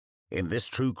In this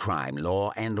true crime,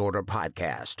 Law and Order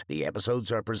podcast, the episodes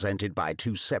are presented by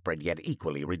two separate yet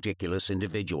equally ridiculous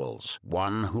individuals.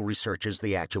 One who researches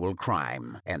the actual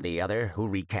crime, and the other who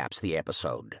recaps the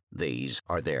episode. These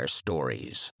are their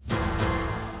stories.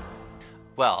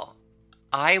 Well,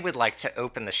 I would like to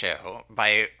open the show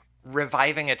by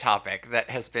reviving a topic that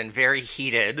has been very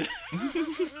heated.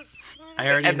 I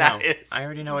already know. I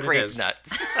already know what grape it is.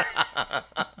 Nuts.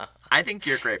 I think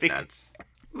you're grape nuts.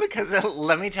 Because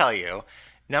let me tell you,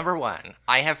 number one,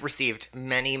 I have received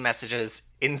many messages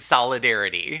in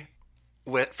solidarity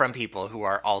from people who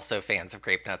are also fans of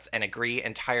grape nuts and agree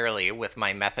entirely with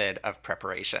my method of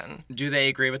preparation. Do they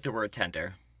agree with the word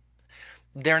tender?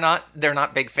 They're not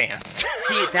big fans.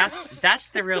 See, that's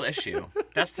the real issue.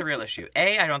 That's the real issue.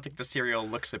 I don't think the cereal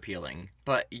looks appealing,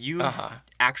 but you've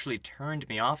actually turned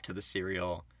me off to the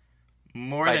cereal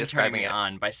more than turning me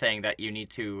on by saying that you need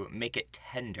to make it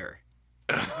tender.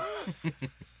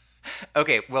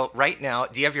 Okay, well, right now,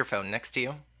 do you have your phone next to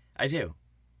you? I do.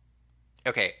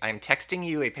 Okay, I'm texting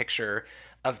you a picture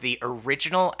of the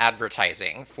original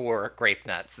advertising for grape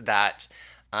nuts that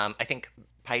I think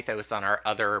Pythos on our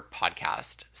other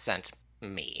podcast sent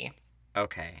me.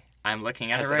 Okay, I'm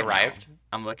looking at Has it right it arrived? now.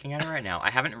 I'm looking at it right now. I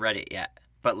haven't read it yet.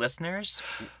 But listeners,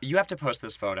 you have to post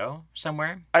this photo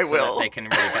somewhere. I so will. That they can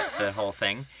really get the whole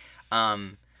thing.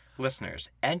 Listeners,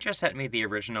 Ed just sent me the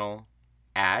original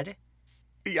ad.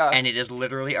 Yeah. And it is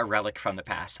literally a relic from the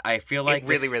past. I feel like it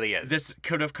really is. This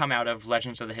could have come out of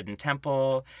Legends of the Hidden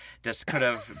Temple. This could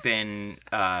have been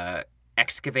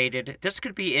excavated. This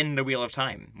could be in the Wheel of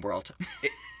Time world.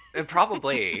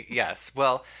 Probably, yes.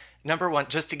 Well, number one,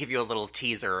 just to give you a little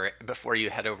teaser before you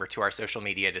head over to our social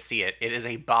media to see it, it is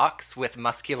a box with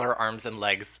muscular arms and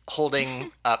legs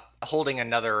holding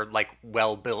another like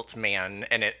well-built man,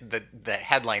 and the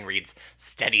headline reads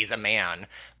 "Steady's a man."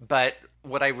 But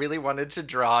what I really wanted to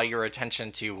draw your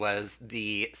attention to was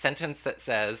the sentence that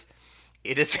says,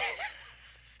 "It is."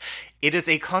 It is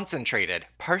a concentrated,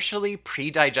 partially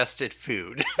pre-digested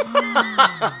food.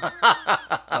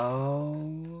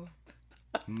 Oh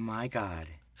my God.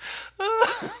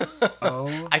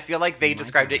 Oh, I feel like they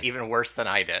described it even worse than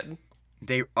I did.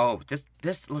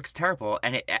 This looks terrible,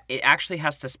 and it actually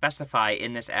has to specify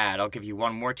in this ad. I'll give you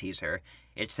one more teaser.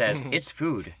 It says it's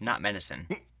food, not medicine.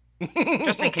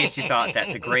 Just in case you thought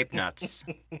that the grape nuts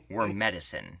were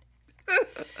medicine.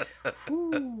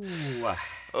 Ooh.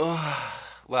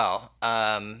 Well,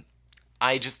 I'm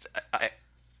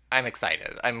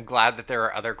excited. I'm glad that there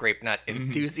are other grape nut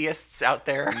enthusiasts out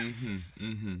there.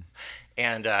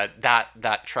 And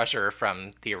that treasure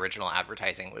from the original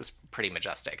advertising was pretty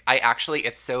majestic.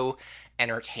 It's so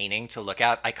entertaining to look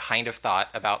at. I kind of thought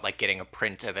about like getting a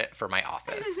print of it for my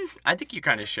office. I think you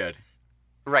kind of should.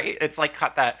 Right? It's like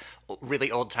got that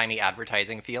really old-timey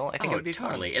advertising feel. I think it would be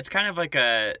totally. fun. It's kind of like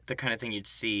the kind of thing you'd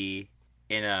see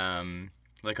in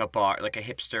like a bar, like a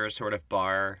hipster sort of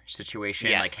bar situation,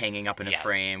 yes. like hanging up in a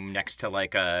frame next to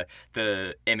like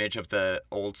the image of the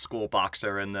old school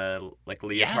boxer and the like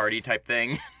leotardy type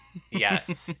thing.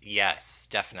 Yes,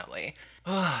 definitely.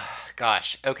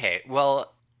 Gosh. Okay.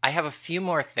 Well, I have a few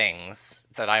more things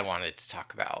that I wanted to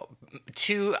talk about.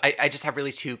 I just have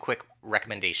really two quick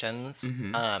recommendations.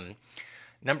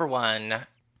 Number one,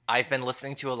 I've been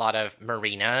listening to a lot of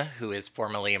Marina, who is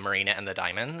formerly Marina and the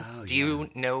Diamonds. Do you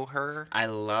know her? I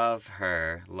love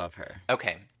her. Love her.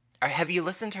 Okay. Have you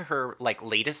listened to her like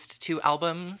latest two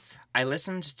albums? I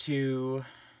listened to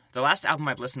the last album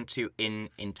I've listened to in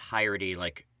entirety,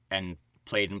 like, and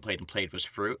played was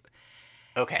Fruit.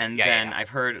 Okay. And then I've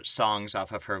heard songs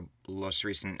off of her most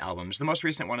recent albums. The most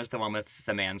recent one is the one with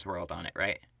The Man's World on it,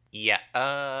 right? Yeah,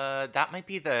 that might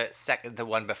be the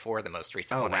one before the most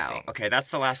recent one, wow. I think. Okay, that's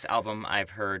the last album I've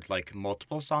heard, like,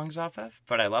 multiple songs off of,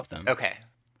 but I love them. Okay.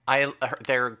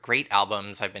 They're great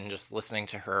albums. I've been just listening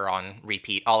to her on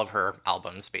repeat, all of her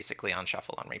albums basically on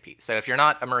shuffle on repeat. So if you're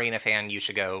not a Marina fan, you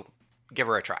should go give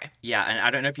her a try. Yeah, and I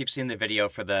don't know if you've seen the video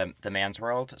for the Man's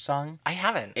World song. I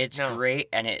haven't. It's great,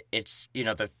 and it's, you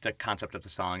know, the concept of the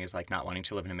song is, like, not wanting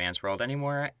to live in a man's world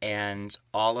anymore, and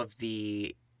all of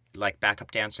the like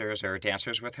backup dancers or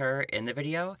dancers with her in the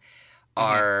video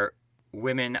are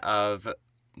women of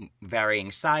varying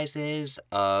sizes,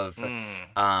 of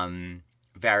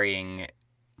varying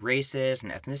races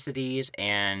and ethnicities,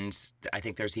 and I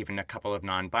think there's even a couple of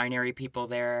non-binary people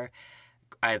there.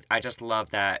 I just love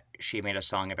that she made a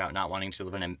song about not wanting to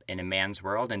live in a man's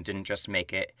world and didn't just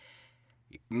made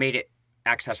it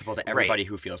accessible to everybody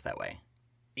who feels that way.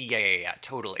 Yeah,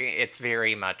 totally. It's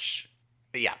very much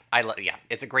Yeah, yeah,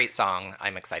 it's a great song.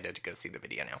 I'm excited to go see the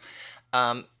video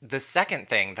now. The second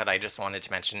thing that I just wanted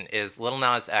to mention is Lil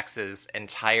Nas X's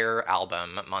entire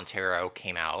album, Montero,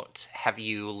 came out. Have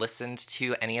you listened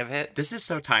to any of it? This is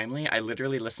so timely. I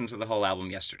literally listened to the whole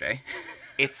album yesterday.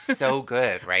 It's so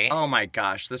good, right? Oh my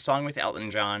gosh. The song with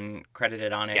Elton John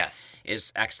credited on it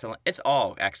is excellent. It's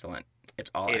all excellent. It's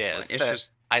all excellent. Is. It's just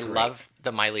I great. love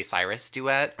the Miley Cyrus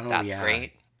duet. Oh, That's yeah.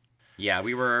 great. Yeah,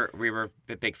 we were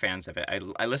big fans of it.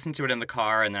 I listened to it in the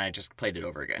car, and then I just played it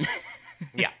over again.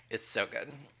 Yeah, it's so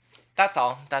good. That's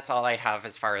all. That's all I have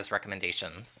as far as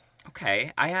recommendations.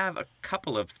 Okay, I have a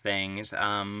couple of things.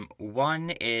 One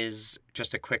is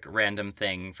just a quick random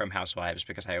thing from Housewives,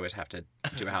 because I always have to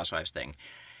do a Housewives thing.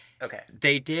 Okay.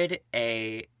 They did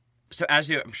so as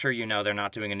I'm sure you know, they're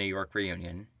not doing a New York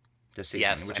reunion this season,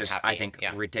 Yes, which I'm is, happy. I think,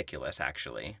 Yeah. ridiculous,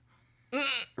 actually.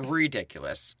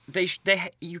 Ridiculous.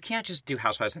 You can't just do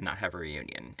Housewives and not have a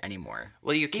reunion anymore.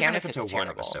 Well, you can Even if it's it's a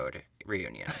terrible. one-episode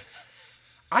reunion.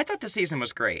 I thought the season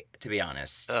was great, to be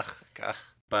honest. Ugh.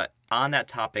 But on that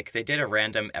topic, they did a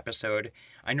random episode.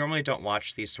 I normally don't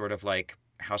watch these sort of like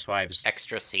Housewives.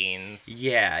 Extra scenes.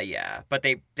 Yeah. But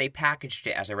they packaged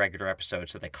it as a regular episode,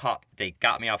 so they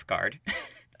got me off guard.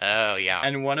 Oh, yeah.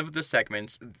 And one of the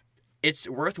segments, it's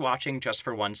worth watching just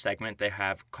for one segment. They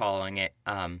call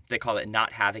it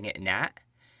Not Having It Nat.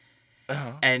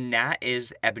 Uh-huh. And Nat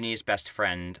is Ebony's best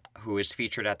friend, who is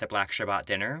featured at the Black Shabbat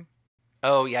dinner.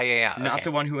 Oh, yeah. Not Okay.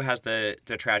 the one who has the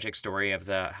tragic story of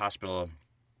the hospital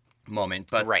moment,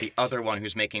 but Right. the other one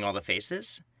who's making all the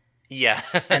faces. Yeah.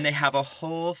 And they have a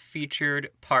whole featured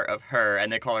part of her,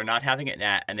 and they call her Not Having It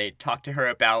Nat, and they talk to her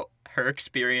about her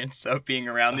experience of being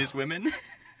around these women.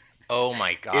 Oh,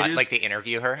 my God. It is Like, they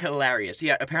interview her? Hilarious.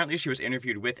 Yeah, apparently she was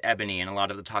interviewed with Ebony and a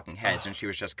lot of the talking heads, and she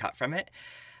was just cut from it.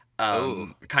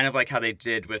 Kind of like how they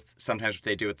did sometimes what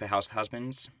they do with the house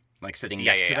husbands, like sitting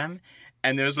next to them.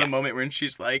 And there's a moment when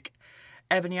she's like,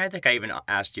 Ebony, I think I even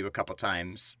asked you a couple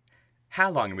times,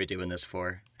 how long are we doing this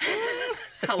for?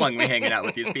 How long are we hanging out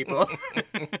with these people?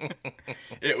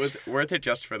 It was worth it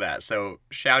just for that. So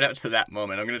shout out to that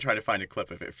moment. I'm going to try to find a clip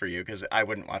of it for you because I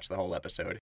wouldn't watch the whole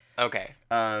episode. Okay.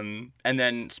 And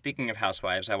then speaking of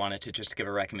Housewives, I wanted to just give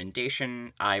a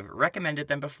recommendation. I've recommended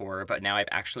them before, but now I've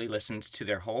actually listened to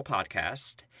their whole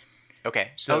podcast. Okay.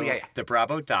 So yeah. the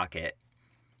Bravo Docket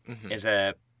is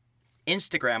a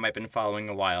Instagram I've been following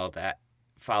a while that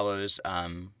follows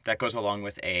that goes along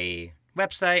with a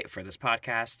website for this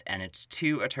podcast, and it's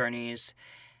two attorneys,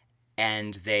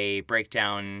 and they break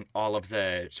down all of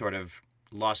the sort of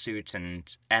lawsuits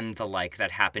and the like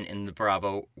that happen in the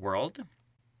Bravo world.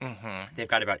 Mm-hmm. They've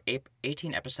got about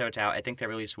 18 episodes out. I think they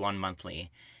release one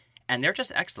monthly, and they're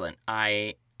just excellent.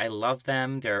 I love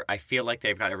them. I feel like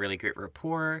they've got a really great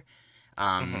rapport.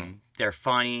 They're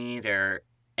funny. They're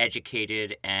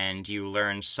educated, and you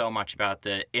learn so much about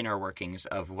the inner workings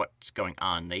of what's going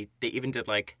on. They even did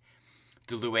like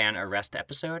the Luann arrest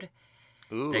episode.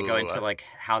 Ooh. They go into like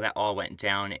how that all went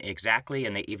down exactly,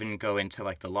 and they even go into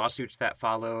like the lawsuits that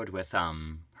followed with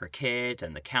her kids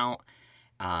and the count.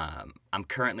 I'm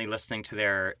currently listening to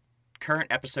their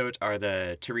current episodes are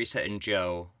the Teresa and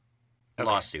Joe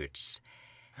lawsuits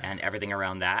and everything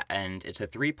around that. And it's a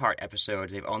 3-part episode.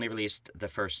 They've only released the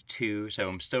first 2, so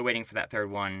I'm still waiting for that third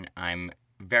one. I'm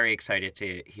very excited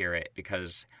to hear it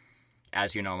because,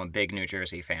 as you know, I'm a big New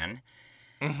Jersey fan.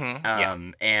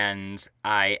 Mm-hmm. And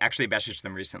I actually messaged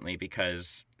them recently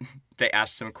because they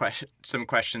asked some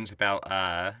questions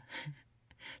about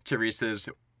Teresa's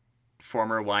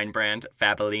former wine brand,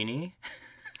 Fabellini.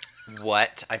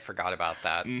 What? I forgot about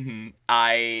that.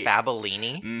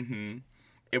 Fabellini? Mm-hmm.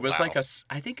 It was like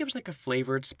I think it was like a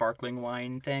flavored sparkling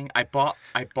wine thing. I bought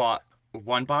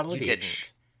one bottle of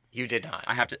each. You did not.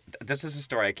 I have to. This is a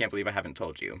story I can't believe I haven't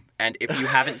told you. And if you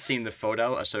haven't seen the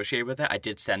photo associated with it, I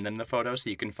did send them the photo, so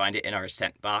you can find it in our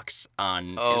sent box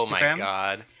on Instagram. Oh my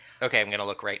God. Okay, I'm gonna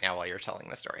look right now while you're telling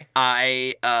the story.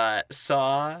 I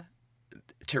saw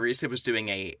Teresa was doing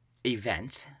a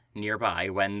event nearby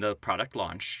when the product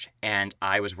launched, and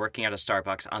I was working at a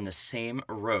Starbucks on the same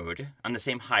road, on the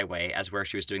same highway as where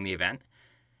she was doing the event.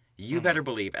 You better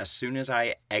believe, as soon as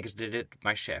I exited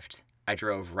my shift, I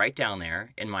drove right down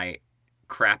there in my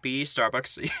crappy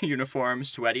Starbucks uniform,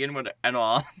 sweaty and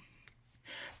all,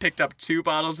 picked up 2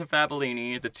 bottles of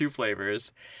Fabellini, the 2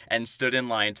 flavors, and stood in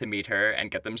line to meet her and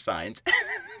get them signed.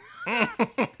 And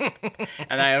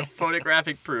I have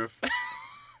photographic proof.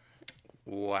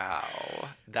 Wow.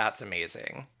 That's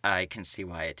amazing. I can see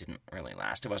why it didn't really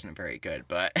last. It wasn't very good,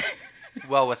 but...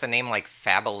 Well, with a name like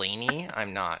Fabellini,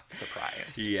 I'm not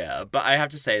surprised. Yeah, but I have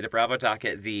to say, the Bravo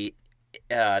Docket, the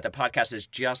The podcast is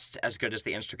just as good as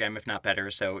the Instagram, if not better.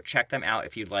 So check them out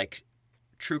if you like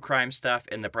true crime stuff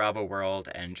in the Bravo world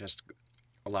and just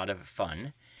a lot of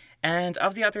fun. And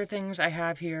of the other things I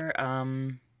have here,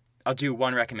 I'll do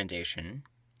one recommendation.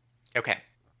 Okay.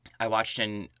 I watched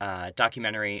a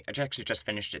documentary. I actually just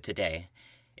finished it today.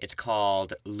 It's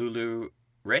called Lulu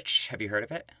Rich. Have you heard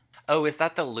of it? Oh, is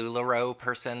that the LuLaRoe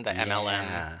person, the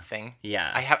MLM thing?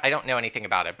 Yeah. I don't know anything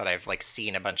about it, but I've like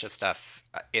seen a bunch of stuff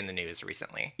in the news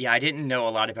recently. Yeah, I didn't know a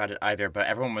lot about it either, but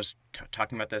everyone was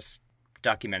talking about this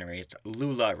documentary. It's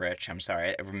Lula Rich. I'm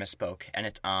sorry, I misspoke. And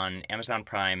it's on Amazon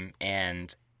Prime,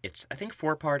 and it's, I think,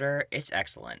 4-parter. It's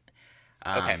excellent.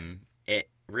 Okay. It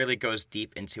really goes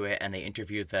deep into it, and they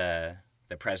interview the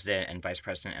president and vice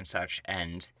president and such,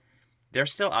 and they're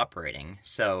still operating.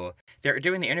 So they're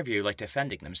doing the interview like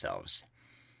defending themselves.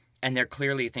 And they're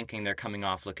clearly thinking they're coming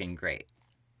off looking great.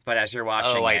 But as you're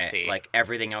watching it, like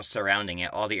everything else surrounding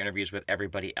it, all the interviews with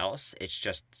everybody else, it's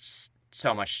just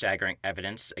so much staggering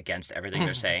evidence against everything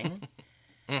they're saying.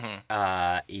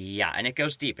 Yeah, and it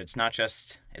goes deep. It's not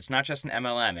just an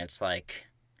MLM. It's like,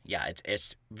 yeah,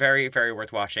 it's very, very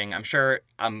worth watching. I'm sure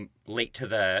I'm late to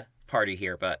the party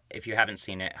here, but if you haven't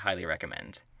seen it, highly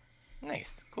recommend.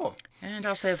 Nice. Cool. And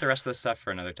I'll save the rest of the stuff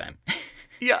for another time.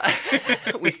 Yeah.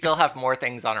 We still have more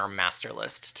things on our master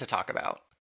list to talk about.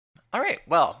 All right.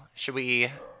 Well, should we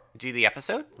do the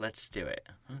episode? Let's do it.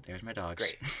 Oh, there's my dogs.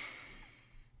 Great.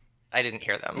 I didn't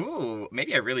hear them. Ooh,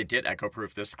 maybe I really did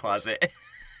echo-proof this closet.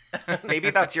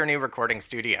 Maybe that's your new recording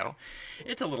studio.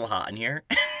 It's a little hot in here.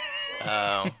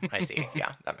 Oh, I see.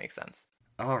 Yeah, that makes sense.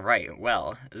 All right.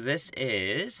 Well, this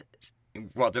is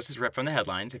ripped from the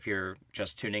headlines if you're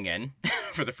just tuning in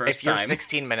for the first time. If you're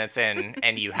 16 minutes in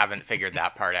and you haven't figured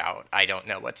that part out, I don't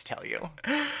know what to tell you.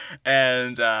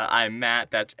 And I'm Matt,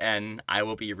 that's N. I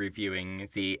will be reviewing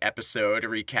the episode,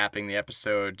 recapping the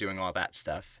episode, doing all that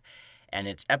stuff. And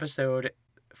it's episode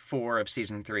 4 of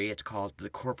season 3. It's called The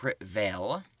Corporate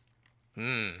Veil.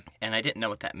 And I didn't know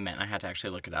what that meant. I had to actually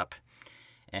look it up.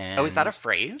 And is that a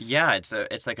phrase? Yeah,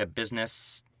 it's like a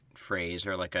business phrase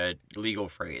or like a legal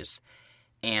phrase.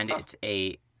 And it's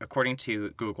according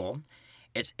to Google,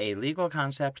 it's a legal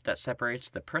concept that separates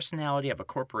the personality of a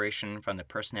corporation from the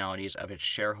personalities of its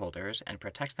shareholders and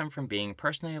protects them from being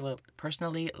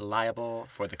personally liable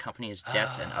for the company's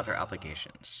debts and other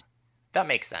obligations. That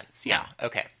makes sense. Yeah.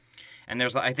 Okay. And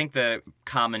I think the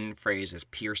common phrase is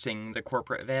piercing the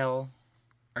corporate veil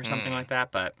or something like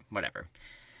that, but whatever.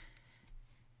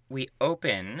 We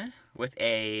open with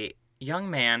a young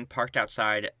man parked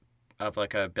outside of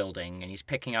like a building, and he's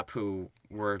picking up who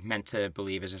we're meant to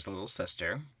believe is his little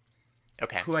sister.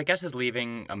 Okay. Who I guess is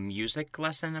leaving a music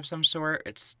lesson of some sort.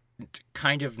 It's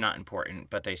kind of not important,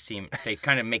 but they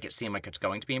kind of make it seem like it's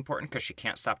going to be important because she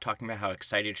can't stop talking about how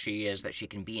excited she is that she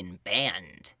can be in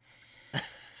band.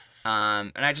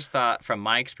 And I just thought, from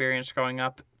my experience growing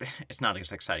up, it's not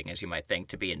as exciting as you might think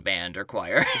to be in band or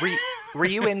choir. Were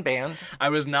you in band? I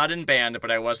was not in band, but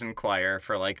I was in choir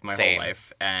for like my whole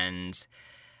life. And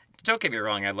don't get me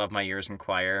wrong, I love my years in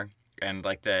choir and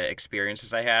like the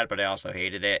experiences I had, but I also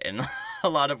hated it in a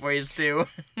lot of ways too.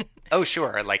 Oh,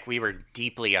 sure. Like we were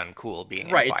deeply uncool being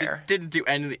in right, choir. Didn't do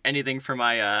anything for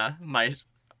my my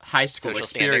high school Social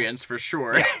experience standing. for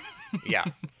sure. Yeah.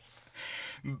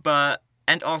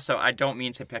 And also, I don't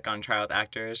mean to pick on child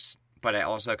actors, but I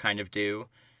also kind of do,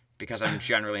 because I'm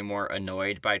generally more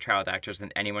annoyed by child actors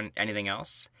than anything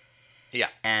else. Yeah.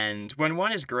 And when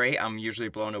one is great, I'm usually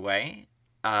blown away.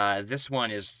 This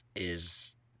one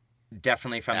is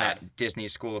definitely from that Disney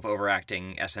School of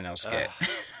Overacting SNL skit.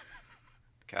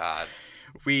 God.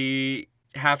 We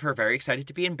have her very excited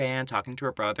to be in band, talking to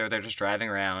her brother. They're just driving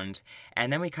around.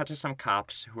 And then we cut to some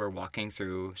cops who are walking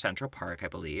through Central Park, I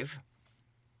believe.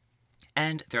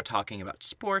 And they're talking about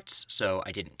sports, so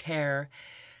I didn't care.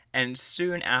 And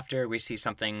soon after, we see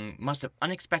something must have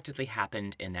unexpectedly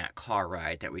happened in that car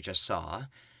ride that we just saw.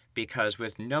 Because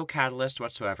with no catalyst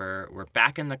whatsoever, we're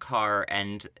back in the car,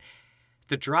 and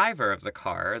the driver of the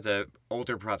car, the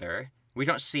older brother, we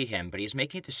don't see him, but he's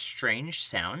making this strange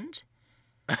sound.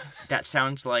 That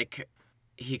sounds like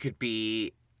he could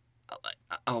be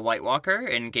a White Walker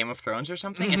in Game of Thrones or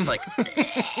something. It's like...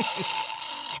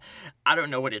 I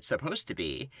don't know what it's supposed to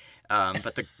be,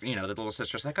 but the little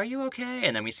sister's like, "Are you okay?"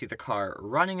 And then we see the car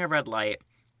running a red light,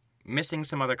 missing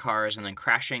some other cars, and then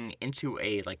crashing into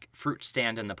a fruit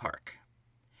stand in the park.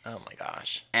 Oh my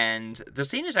gosh! And the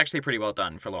scene is actually pretty well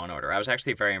done for Law and Order. I was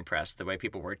actually very impressed. The way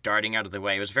people were darting out of the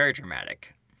way, it was very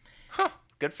dramatic. Huh?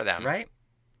 Good for them, right?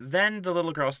 Then the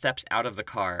little girl steps out of the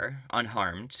car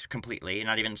unharmed completely,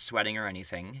 not even sweating or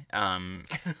anything. And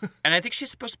I think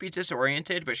she's supposed to be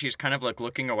disoriented, but she's kind of like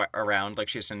looking around like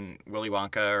she's in Willy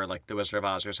Wonka or like The Wizard of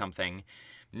Oz or something.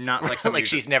 Not like somebody like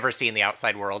she's never seen the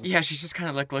outside world. Yeah, she's just kind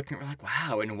of like looking like,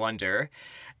 wow, in wonder.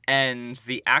 And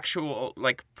the actual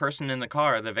like person in the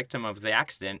car, the victim of the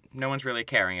accident, no one's really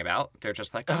caring about. They're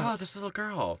just like, oh, this little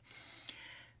girl.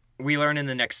 We learn in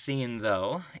the next scene,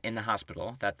 though, in the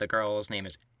hospital, that the girl's name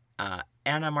is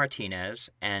Anna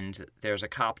Martinez, and there's a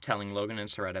cop telling Logan and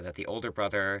Soretta that the older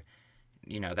brother,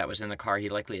 that was in the car, he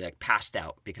likely like passed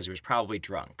out because he was probably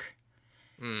drunk.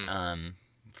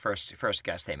 First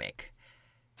guess they make.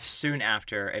 Soon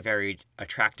after, a very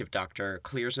attractive doctor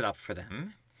clears it up for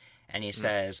them, and he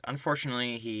says,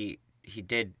 unfortunately, he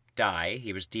did die.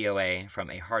 He was DOA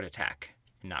from a heart attack,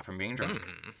 not from being drunk.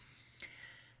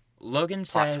 Logan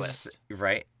Plot says, twist.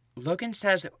 right? Logan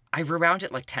says, I rewound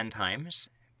it like 10 times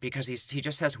because he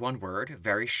just says one word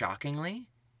very shockingly.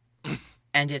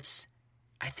 And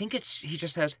he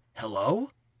just says,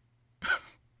 hello?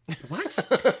 What?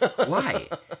 Why?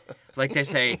 Like they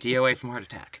say, DOA from heart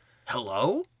attack.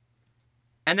 Hello?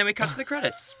 And then we cut to the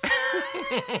credits.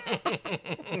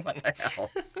 What the hell?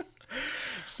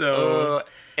 So...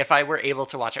 if I were able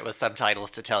to watch it with subtitles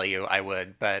to tell you, I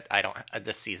would, but I don't.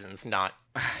 This season's not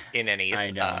in any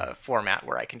format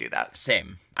where I can do that.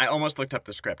 Same. I almost looked up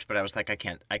the script, but I was like, I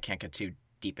can't get too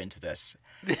deep into this.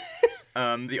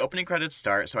 The opening credits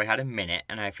start, so I had a minute,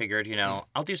 and I figured,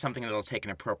 I'll do something that'll take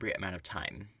an appropriate amount of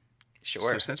time. Sure.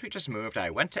 So since we just moved, I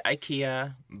went to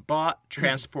IKEA, bought,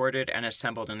 transported, and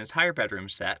assembled an entire bedroom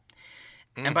set.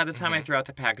 And by the time I threw out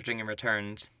the packaging and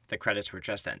returned, the credits were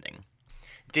just ending.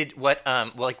 What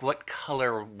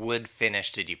color wood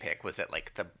finish did you pick? Was it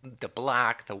like the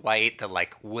black, the white, the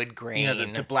like wood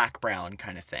grain? The black brown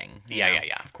kind of thing. Yeah.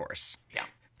 Of course. Yeah,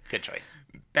 good choice.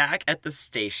 Back at the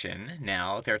station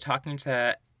now, they're talking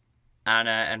to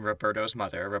Anna and Roberto's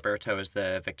mother. Roberto is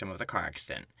the victim of the car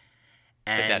accident.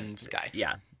 And, the dead guy.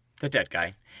 Yeah, the dead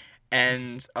guy.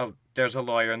 And there's a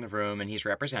lawyer in the room, and he's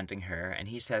representing her, and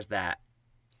he says that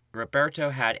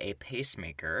Roberto had a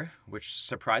pacemaker, which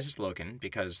surprises Logan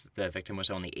because the victim was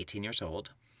only 18 years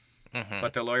old.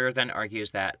 But the lawyer then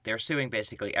argues that they're suing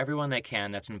basically everyone they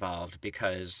can that's involved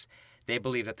because they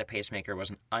believe that the pacemaker was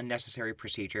an unnecessary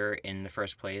procedure in the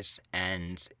first place,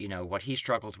 and, what he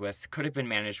struggled with could have been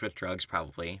managed with drugs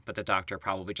probably, but the doctor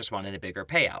probably just wanted a bigger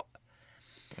payout.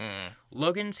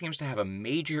 Logan seems to have a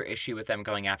major issue with them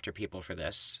going after people for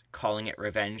this, calling it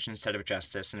revenge instead of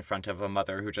justice in front of a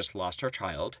mother who just lost her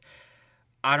child.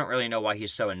 I don't really know why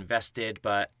he's so invested,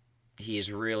 but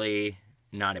he's really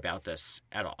not about this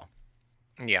at all.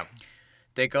 Yeah.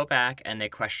 They go back and they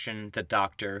question the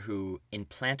doctor who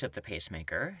implanted the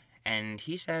pacemaker, and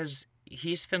he says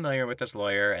he's familiar with this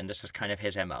lawyer and this is kind of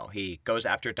his MO. He goes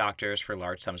after doctors for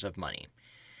large sums of money.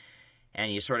 And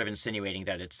he's sort of insinuating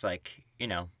that it's like,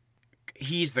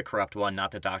 he's the corrupt one,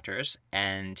 not the doctors.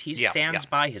 And he stands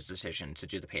by his decision to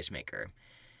do the pacemaker.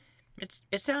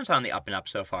 It sounds on the up and up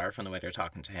so far from the way they're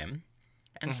talking to him.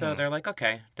 And so they're like,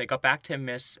 okay. They go back to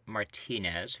Miss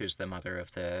Martinez, who's the mother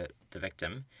of the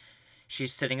victim.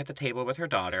 She's sitting at the table with her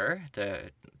daughter,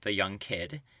 the young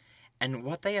kid. And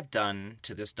what they have done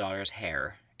to this daughter's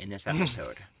hair in this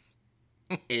episode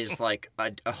is like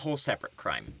a whole separate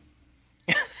crime.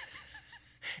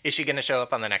 Is she going to show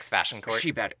up on the next fashion court?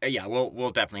 She better. Yeah,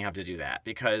 we'll definitely have to do that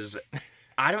because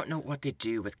I don't know what they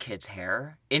do with kids'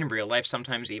 hair in real life.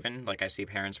 Sometimes even like I see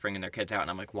parents bringing their kids out, and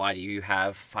I'm like, "Why do you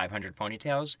have 500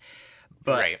 ponytails?"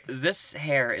 But this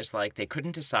hair is like they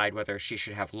couldn't decide whether she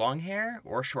should have long hair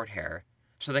or short hair,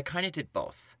 so they kind of did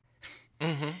both.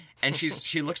 And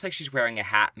she looks like she's wearing a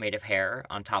hat made of hair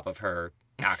on top of her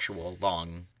actual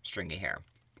long stringy hair.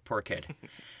 Poor kid.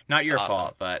 Not your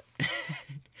fault, but.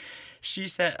 She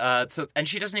said, and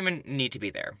she doesn't even need to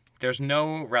be there. There's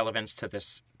no relevance to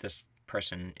this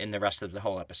person in the rest of the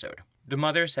whole episode. The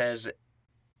mother says,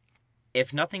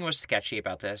 if nothing was sketchy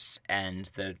about this and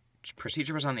the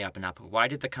procedure was on the up and up, why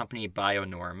did the company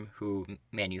BioNorm, who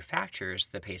manufactures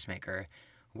the pacemaker,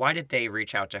 why did they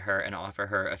reach out to her and offer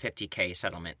her a $50,000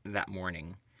 settlement that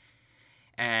morning?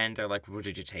 And they're like, well,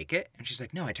 did you take it? And she's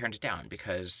like, no, I turned it down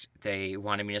because they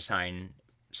wanted me to sign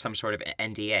some sort of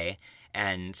NDA,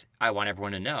 and I want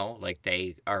everyone to know, like,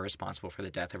 they are responsible for the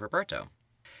death of Roberto.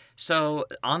 So,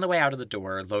 on the way out of the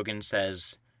door, Logan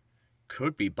says,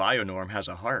 could be BioNorm has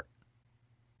a heart.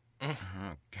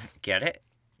 Get it?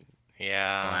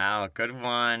 Yeah. Wow, good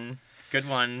one. Good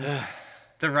one.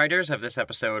 The writers of this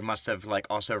episode must have, like,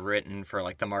 also written for,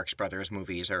 like, the Marx Brothers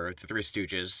movies or the Three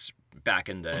Stooges back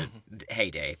in the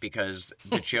heyday, because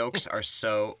the jokes are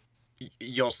so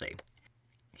You'll see.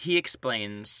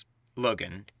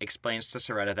 Logan explains to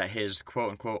Soretta that his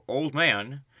quote-unquote old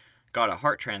man got a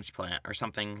heart transplant or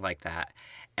something like that.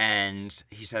 And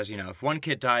he says, if one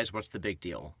kid dies, what's the big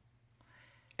deal?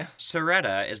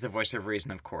 Soretta is the voice of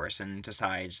reason, of course, and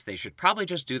decides they should probably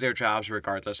just do their jobs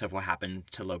regardless of what happened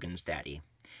to Logan's daddy.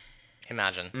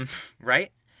 Imagine.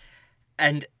 Right?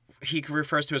 And he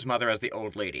refers to his mother as the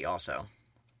old lady also.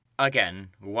 Again,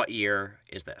 what year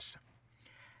is this?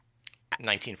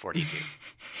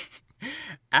 1942.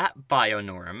 At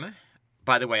Bionorm,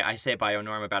 by the way, I say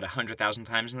Bionorm about 100,000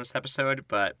 times in this episode,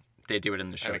 but they do it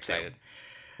in the show I'm excited. too.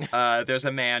 There's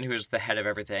a man who's the head of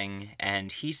everything,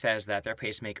 and he says that their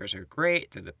pacemakers are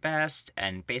great, they're the best,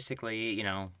 and basically,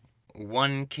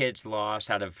 one kid's loss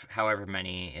out of however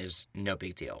many is no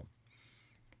big deal.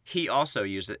 He also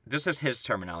uses, this is his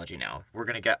terminology now. We're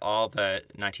going to get all the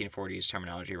 1940s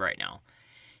terminology right now.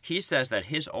 He says that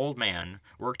his old man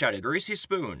worked out a greasy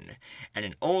spoon, and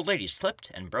an old lady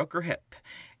slipped and broke her hip,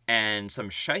 and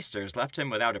some shysters left him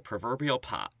without a proverbial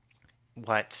pot.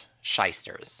 What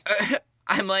shysters?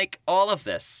 I'm like, all of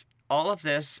this,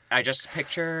 I just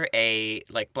picture a,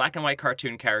 black and white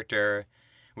cartoon character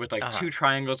with, two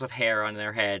triangles of hair on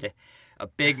their head, a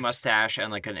big mustache,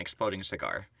 and, an exploding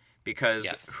cigar. Because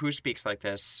who speaks like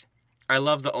this? I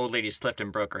love the old lady slipped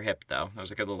and broke her hip, though. That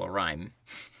was a good little rhyme.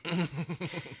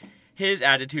 His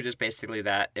attitude is basically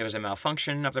that it was a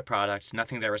malfunction of the product,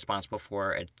 nothing they're responsible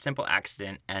for, a simple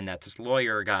accident, and that this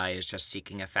lawyer guy is just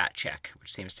seeking a fat check,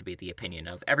 which seems to be the opinion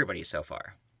of everybody so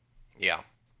far. Yeah.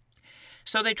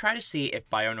 So they try to see if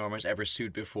Bionorm was ever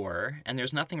sued before, and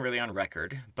there's nothing really on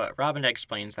record, but Robin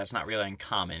explains that's not really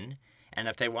uncommon, and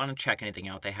if they want to check anything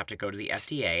out, they have to go to the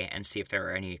FDA and see if there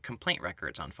are any complaint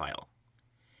records on file.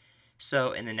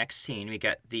 So in the next scene, we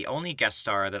get the only guest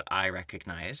star that I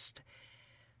recognized.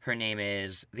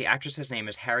 The actress's name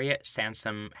is Harriet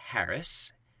Sansom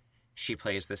Harris. She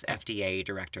plays this FDA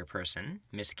director person,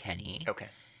 Miss Kenny. Okay.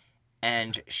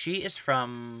 And she is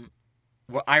from,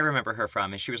 what I remember her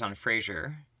from is she was on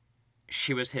Frasier.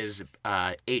 She was his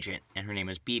agent, and her name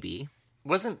was Bebe.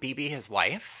 Wasn't Bebe his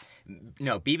wife?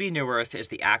 No, Bebe Neuwirth is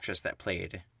the actress that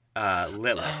played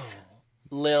Lilith. Oh.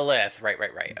 Lilith, right.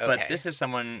 Okay. But this is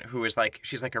someone who is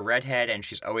she's a redhead, and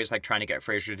she's always trying to get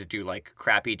Frasier to do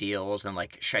crappy deals and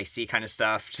shisty kind of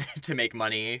stuff to make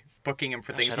money, booking him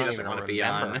for things he doesn't want to be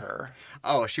on. Her.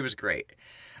 Oh, she was great.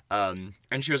 And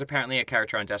she was apparently a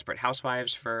character on Desperate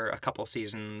Housewives for a couple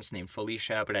seasons named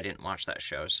Felicia, but I didn't watch that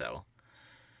show, so.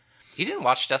 You didn't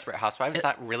watch Desperate Housewives?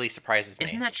 That really surprises me.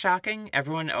 Isn't that shocking?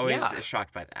 Everyone always is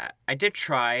shocked by that. I did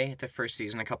try the first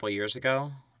season a couple of years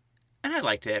ago. And I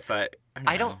liked it, but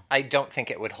I don't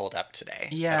think it would hold up today.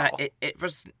 Yeah, it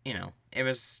was, it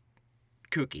was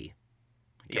kooky.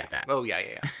 Yeah. That. Oh,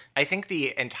 yeah. I think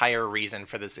the entire reason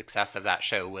for the success of that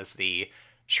show was the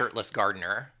shirtless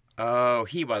gardener. Oh,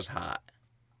 he was hot.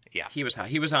 Yeah. He was hot.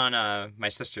 He was on my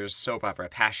sister's soap opera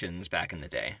Passions back in the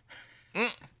day.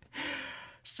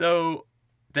 So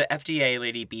the FDA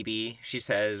lady, Bebe, she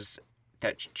says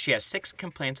that she has 6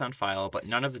 complaints on file, but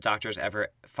none of the doctors ever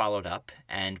followed up.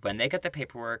 And when they get the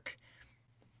paperwork,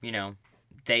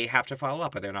 they have to follow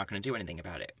up or they're not going to do anything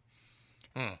about it.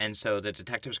 And so the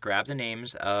detectives grab the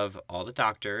names of all the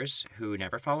doctors who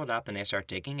never followed up, and they start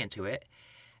digging into it.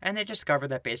 And they discover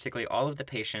that basically all of the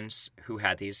patients who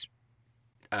had these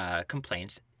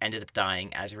complaints ended up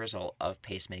dying as a result of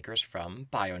pacemakers from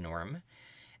Bionorm.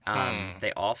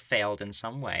 They all failed in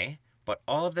some way. But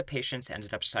all of the patients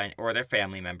ended up signing, or their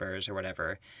family members or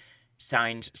whatever,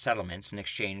 signed settlements in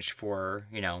exchange for,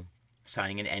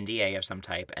 signing an NDA of some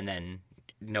type, and then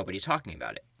nobody talking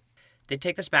about it. They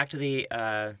take this back to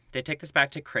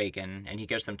Cragen, and he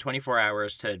gives them 24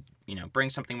 hours to,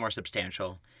 bring something more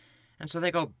substantial. And so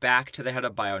they go back to the head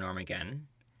of Bionorm again,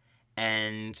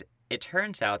 and it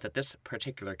turns out that this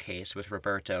particular case with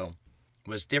Roberto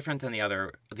was different than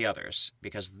the others,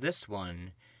 because this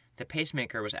one, the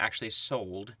pacemaker was actually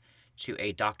sold to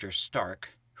a Dr. Stark,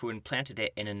 who implanted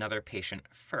it in another patient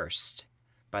first,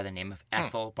 by the name of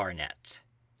Ethel Barnett.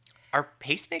 Are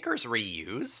pacemakers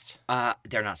reused?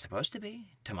 They're not supposed to be,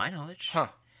 to my knowledge. Huh.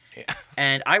 Yeah.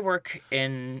 And I work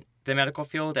in the medical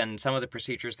field, and some of the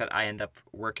procedures that I end up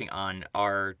working on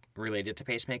are related to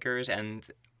pacemakers and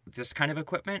this kind of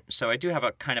equipment. So I do have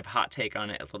a kind of hot take on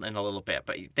it in a little bit,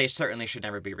 but they certainly should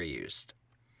never be reused.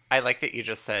 I like that you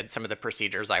just said some of the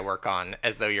procedures I work on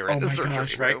as though you're in the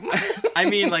surgery room. Right? I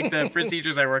mean, the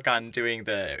procedures I work on doing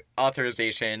the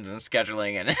authorizations and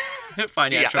scheduling and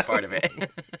financial part of it.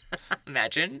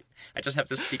 Imagine. I just have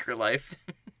this secret life.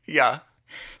 Yeah.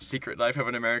 Secret life of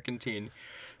an American teen.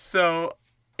 So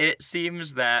it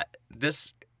seems that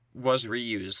this was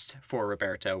reused for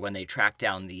Roberto when they tracked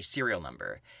down the serial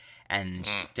number. And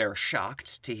they're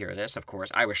shocked to hear this, of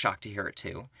course. I was shocked to hear it,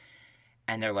 too.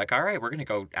 And they're like, all right, we're going to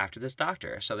go after this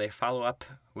doctor. So they follow up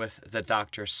with the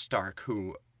Dr. Stark,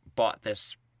 who bought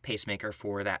this pacemaker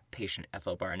for that patient,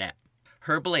 Ethel Barnett.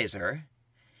 Her blazer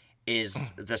is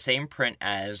the same print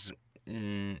as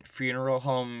funeral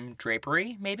home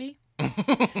drapery, maybe?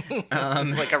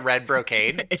 Like a red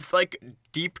brocade? It's like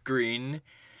deep green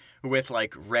with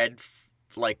like red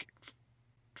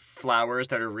flowers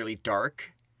that are really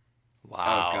dark.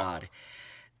 Wow. Oh,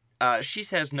 God. She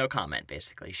says no comment,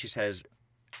 basically. She says,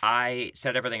 I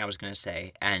said everything I was going to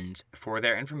say, and for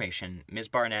their information, Ms.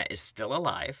 Barnett is still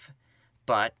alive,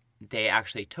 but they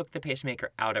actually took the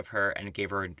pacemaker out of her and gave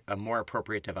her a more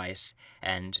appropriate device,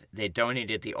 and they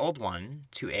donated the old one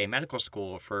to a medical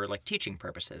school for, like, teaching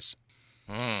purposes.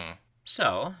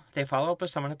 So, they follow up with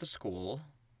someone at the school,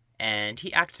 and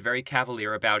he acts very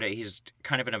cavalier about it. He's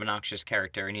kind of an obnoxious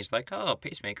character, and he's like, oh,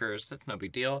 pacemakers, that's no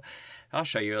big deal. I'll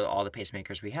show you all the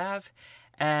pacemakers we have.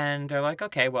 And they're like,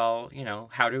 okay, well, you know,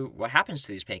 what happens to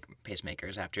these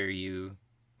pacemakers after you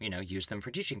use them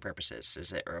for teaching purposes?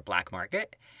 Is it a black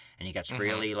market? And he gets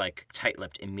really, like,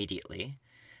 tight-lipped immediately.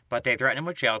 But they threaten him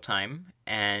with jail time,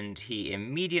 and he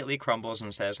immediately crumbles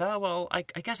and says, oh, well, I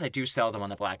guess I do sell them on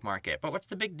the black market, but what's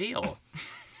the big deal?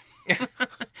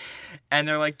 And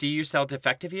they're like, do you sell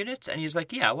defective units? And he's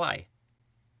like, yeah, why?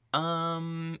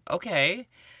 Okay.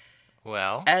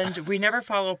 Well. And we never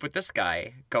follow up with this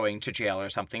guy going to jail or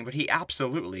something, but he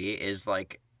absolutely is,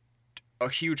 like, a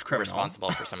huge criminal.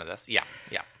 Responsible for some of this. Yeah.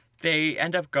 They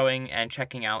end up going and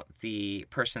checking out the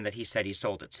person that he said he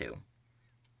sold it to.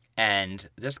 And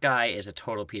this guy is a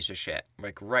total piece of shit,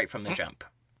 like, right from the jump.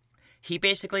 He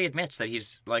basically admits that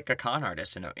he's, like, a con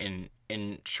artist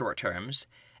in short terms,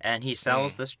 and he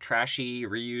sells this trashy,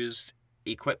 reused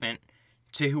equipment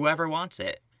to whoever wants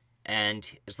it. And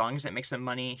as long as it makes him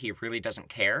money, he really doesn't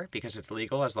care because it's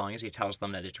legal as long as he tells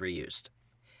them that it's reused.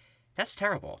 That's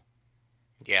terrible.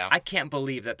 Yeah. I can't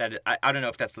believe that I don't know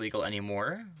if that's legal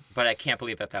anymore, but I can't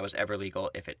believe that was ever legal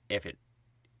if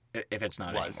it's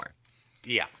not anymore.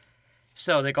 Yeah.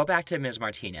 So they go back to Ms.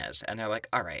 Martinez, and they're like,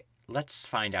 all right, let's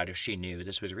find out if she knew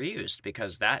this was reused,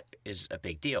 because that is a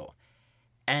big deal.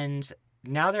 And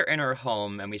now they're in her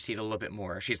home, and we see it a little bit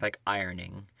more. She's, like,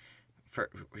 ironing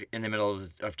in the middle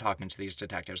of talking to these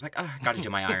detectives. Like, got to do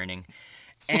my ironing.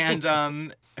 And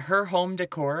her home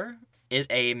decor is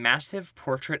a massive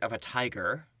portrait of a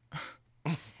tiger,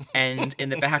 and in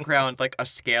the background, like, a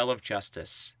scale of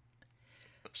justice.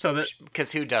 So that,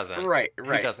 because who doesn't? Right. Who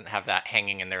doesn't have that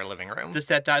hanging in their living room? The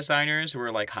set designers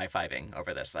were, like, high-fiving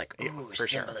over this, like, ooh, for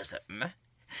symbolism.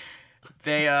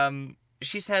 Sure.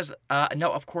 She says,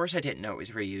 no, of course I didn't know it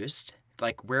was reused.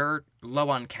 Like, we're low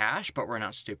on cash, but we're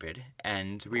not stupid,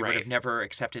 and we would have never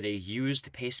accepted a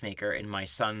used pacemaker in my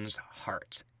son's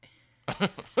heart.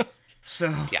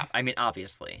 So, yeah. I mean,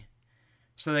 obviously.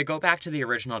 So they go back to the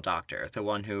original doctor, the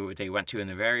one who they went to in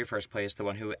the very first place, the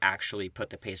one who actually put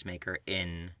the pacemaker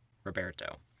in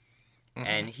Roberto.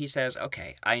 And he says,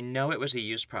 okay, I know it was a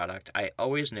used product. I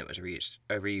always knew it was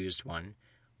a reused one.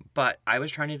 But I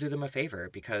was trying to do them a favor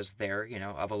because they're,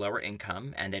 of a lower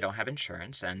income and they don't have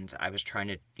insurance. And I was trying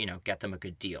to, get them a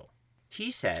good deal. He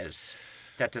says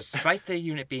that despite the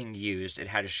unit being used, it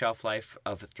had a shelf life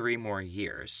of 3 more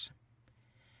years.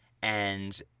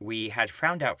 And we had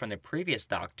found out from the previous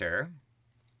doctor,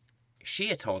 she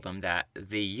had told him that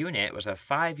the unit was a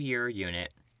 5-year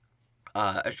unit,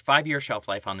 a 5-year shelf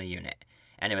life on the unit,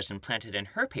 and it was implanted in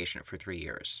her patient for 3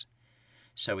 years.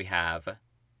 So we have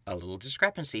a little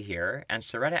discrepancy here, and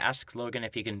Soretta asks Logan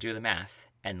if he can do the math,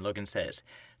 and Logan says,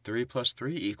 3 +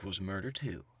 3 equals murder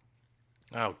 2.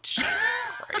 Oh, Jesus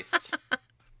Christ.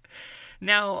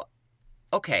 Now,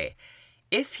 okay,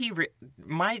 if he...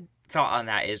 my thought on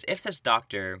that is, if this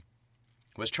doctor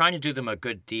was trying to do them a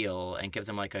good deal and give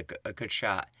them, like, a good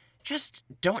shot, just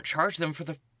don't charge them for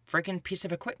the freaking piece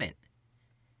of equipment.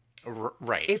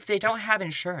 Right. If they don't have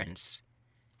insurance,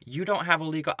 you don't have a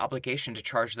legal obligation to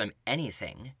charge them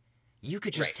anything. You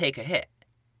could just take a hit.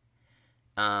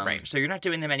 So you're not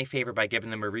doing them any favor by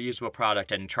giving them a reusable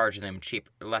product and charging them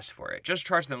less for it. Just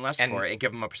charge them less for it and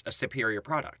give them a superior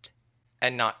product.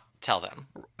 And not tell them.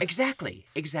 Exactly.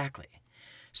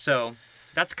 So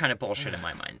that's kind of bullshit in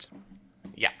my mind.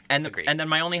 Yeah, agreed. And then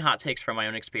my only hot takes from my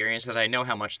own experience is I know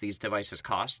how much these devices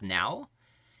cost now.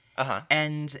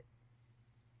 And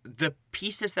the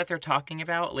pieces that they're talking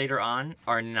about later on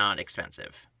are not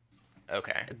expensive.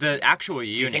 Okay. The actual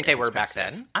unit. Do you think they were back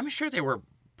then? I'm sure they were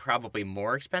probably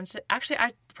more expensive. Actually,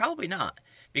 probably not,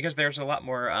 because there's a lot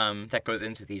more that goes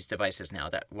into these devices now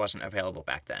that wasn't available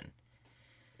back then.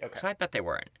 Okay. So I bet they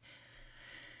weren't.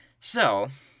 So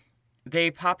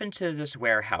they pop into this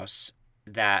warehouse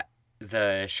that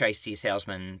the shiesty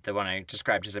salesman, the one I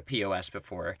described as a POS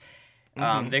before,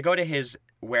 they go to his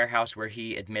warehouse where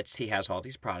he admits he has all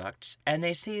these products, and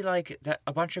they see like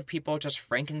a bunch of people just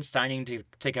Frankensteining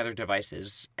together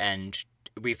devices, and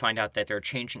we find out that they're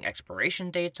changing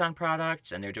expiration dates on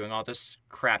products, and they're doing all this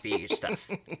crappy stuff.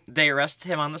 They arrest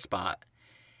him on the spot,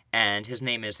 and his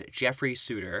name is Jeffrey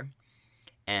Suter,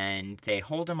 and they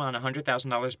hold him on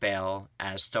 $100,000 bail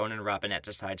as Stone and Robinette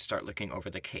decide to start looking over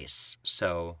the case.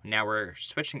 So now we're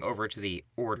switching over to the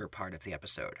order part of the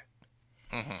episode.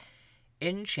 Mm-hmm.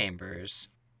 In chambers,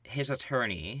 his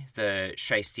attorney, the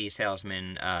shiesty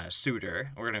salesman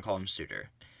Suter, we're going to call him Suter,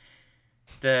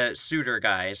 the Suter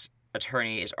guy's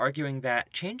attorney is arguing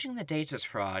that changing the dates is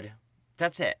fraud.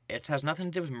 That's it. It has nothing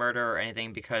to do with murder or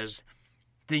anything because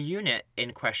the unit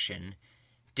in question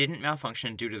didn't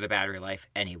malfunction due to the battery life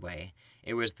anyway.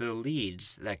 It was the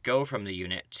leads that go from the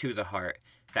unit to the heart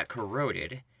that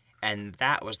corroded, and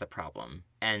that was the problem.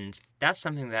 And that's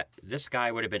something that this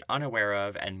guy would have been unaware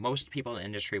of, and most people in the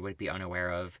industry would be unaware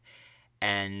of.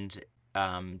 And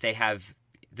they have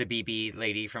the BB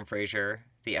lady from Frasier,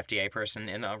 the FDA person,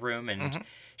 in the room, and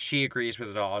she agrees with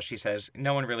it all. She says,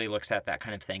 no one really looks at that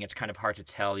kind of thing. It's kind of hard to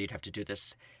tell. You'd have to do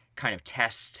this kind of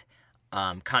test,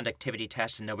 conductivity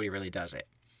test, and nobody really does it.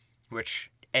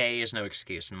 Which, A, is no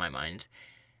excuse in my mind.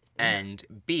 And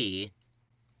B,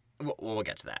 we'll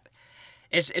get to that.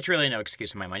 It's really no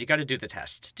excuse in my mind. You got to do the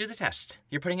test. Do the test.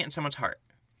 You're putting it in someone's heart.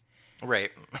 Right.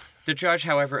 The judge,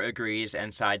 however, agrees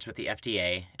and sides with the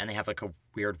FDA, and they have like a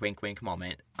weird wink-wink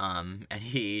moment. And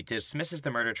he dismisses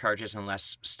the murder charges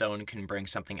unless Stone can bring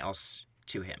something else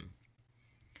to him.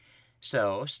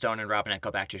 So Stone and Robinette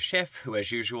go back to Schiff, who,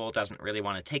 as usual, doesn't really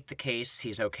want to take the case.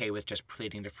 He's okay with just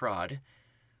pleading to fraud.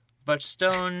 But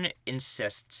Stone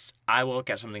insists, I will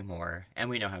get something more. And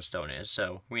we know how Stone is,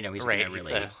 so we know he's going to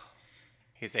really...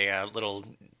 He's a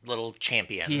little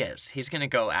champion. He is. He's going to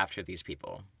go after these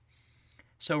people.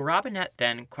 So Robinette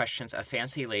then questions a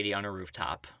fancy lady on a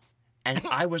rooftop, and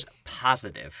I was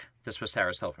positive this was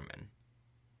Sarah Silverman.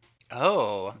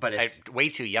 Oh. But it's way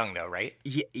too young, though, right?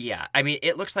 Yeah. I mean,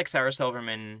 it looks like Sarah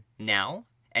Silverman now,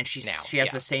 and she has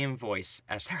the same voice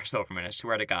as Sarah Silverman, I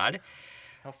swear to God.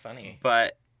 How funny.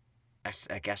 But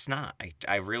I guess not.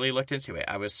 I really looked into it.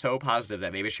 I was so positive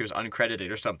that maybe she was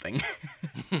uncredited or something.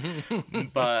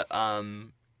 But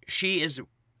she is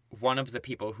one of the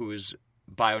people whose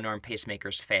BioNorm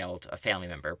pacemakers failed a family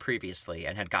member previously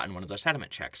and had gotten one of those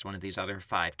settlement checks, one of these other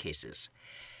 5 cases.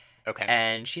 Okay.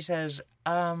 And she says,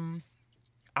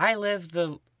 I live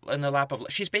in the lap of...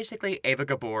 She's basically Ava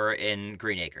Gabor in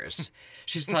Green Acres.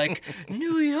 She's like,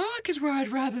 New York is where I'd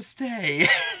rather stay.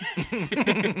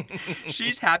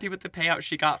 She's happy with the payout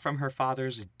she got from her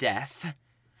father's death.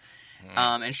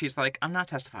 And she's like, I'm not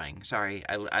testifying. Sorry,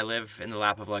 I live in the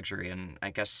lap of luxury, and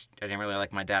I guess I didn't really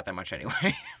like my dad that much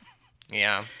anyway.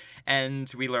 Yeah.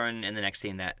 And we learn in the next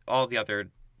scene that all the other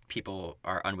people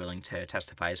are unwilling to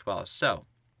testify as well. So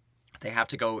they have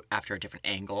to go after a different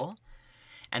angle.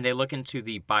 And they look into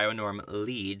the BioNorm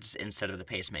leads instead of the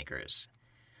pacemakers.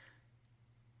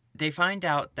 They find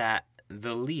out that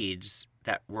the leads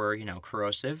that were,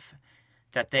 corrosive,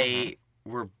 that they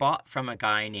were bought from a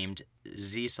guy named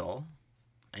Ziesel,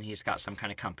 and he's got some kind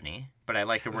of company. But I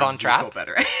like the word Von Trapp? Ziesel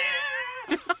better.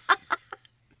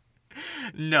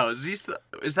 No, Ziesel,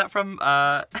 is that from...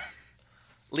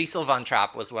 Liesel Von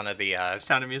Trapp was one of the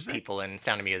Sound of Music? people in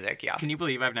Sound of Music, yeah. Can you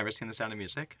believe I've never seen The Sound of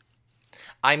Music?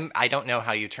 I don't know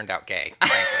how you turned out gay,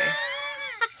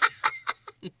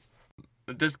 frankly.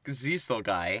 This Ziesel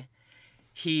guy,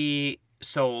 he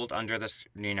sold under this,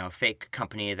 fake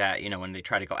company that, when they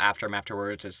try to go after him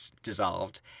afterwards, is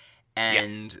dissolved.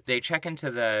 And they check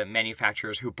into the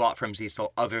manufacturers who bought from Ziesel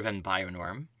other than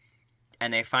BioNorm.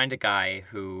 And they find a guy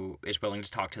who is willing to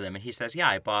talk to them. And he says, yeah,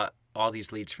 I bought all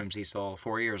these leads from Ziesel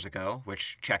 4 years ago,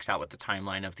 which checks out with the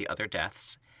timeline of the other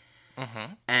deaths.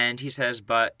 Mm-hmm. And he says,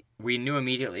 but we knew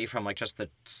immediately from just the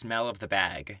smell of the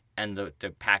bag and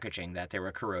the packaging that they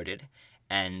were corroded.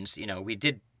 And, we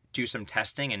did do some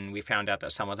testing and we found out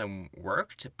that some of them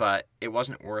worked, but it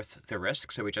wasn't worth the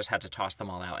risk. So we just had to toss them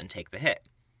all out and take the hit,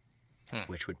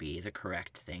 which would be the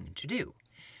correct thing to do.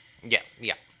 Yeah.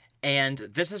 And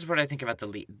this is what I think about the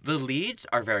lead. The leads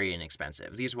are very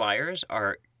inexpensive. These wires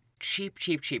are cheap.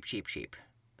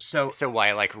 So why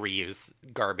reuse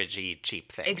garbagey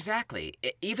cheap things? Exactly.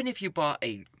 Even if you bought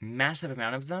a massive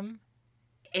amount of them,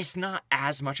 it's not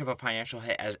as much of a financial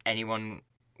hit as anyone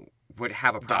would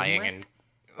have a problem dying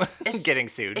with. And getting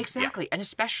sued. Exactly. Yeah. And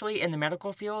especially in the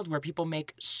medical field where people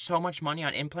make so much money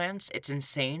on implants, it's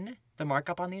insane the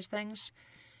markup on these things.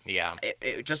 Yeah.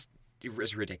 It just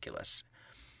is ridiculous.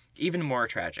 Even more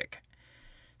tragic.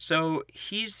 So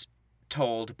he's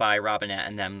told by Robinette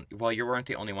and them, well, you weren't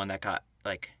the only one that got,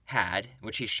 had,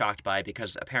 which he's shocked by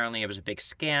because apparently it was a big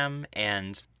scam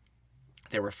and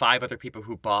there were 5 other people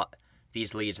who bought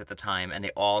these leads at the time and they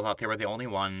all thought they were the only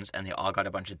ones and they all got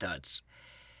a bunch of duds.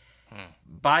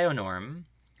 Bionorm,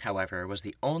 however, was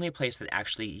the only place that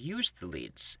actually used the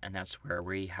leads, and that's where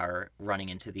we are running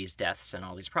into these deaths and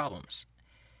all these problems.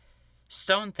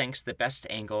 Stone thinks the best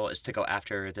angle is to go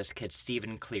after this kid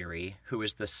Stephen Cleary, who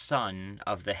is the son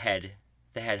of the head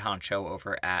honcho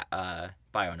over at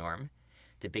Bionorm,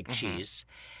 the big cheese.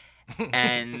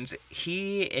 And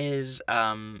he is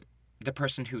the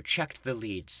person who checked the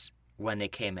leads when they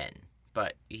came in.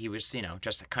 But he was,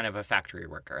 just kind of a factory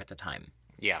worker at the time.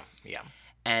 Yeah.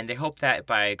 And they hope that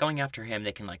by going after him,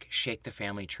 they can, shake the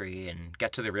family tree and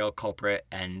get to the real culprit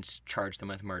and charge them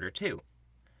with murder, too.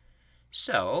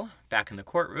 So, back in the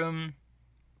courtroom,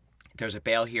 there's a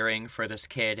bail hearing for this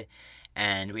kid,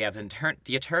 and we have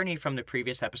the attorney from the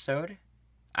previous episode.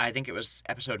 I think it was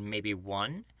episode maybe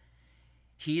 1.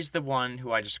 He's the one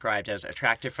who I described as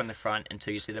attractive from the front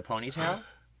until you see the ponytail.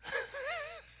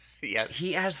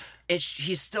 Yes.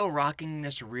 He's still rocking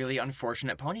this really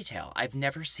unfortunate ponytail. I've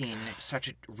never seen such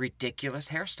a ridiculous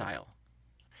hairstyle.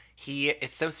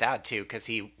 It's so sad, too, because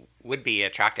he would be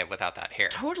attractive without that hair.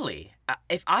 Totally.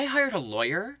 If I hired a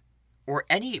lawyer or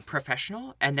any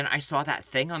professional and then I saw that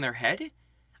thing on their head,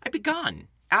 I'd be gone.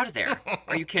 Out of there.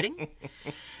 Are you kidding?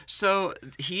 So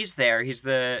he's there. He's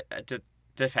the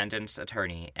defendant's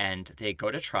attorney, and they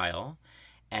go to trial,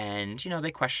 and,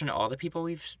 they question all the people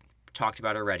we've talked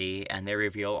about already, and they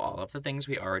reveal all of the things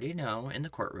we already know in the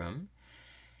courtroom.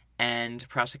 And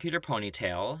Prosecutor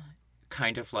Ponytail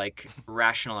kind of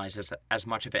rationalizes as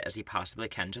much of it as he possibly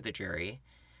can to the jury,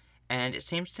 and it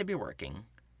seems to be working.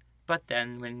 But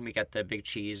then when we get the big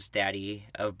cheese daddy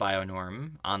of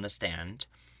Bionorm on the stand,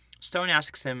 Stone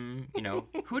asks him,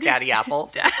 who did... Daddy Apple?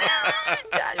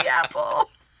 Daddy Apple.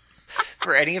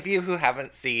 For any of you who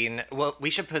haven't seen, well, we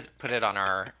should put it on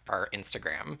our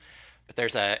Instagram, but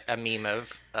there's a meme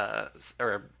of,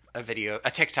 or a video,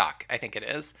 a TikTok, I think it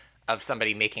is, of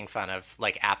somebody making fun of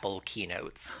Apple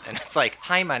keynotes, and it's like,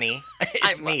 "Hi, money,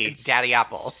 it's me, Daddy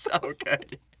Apple." So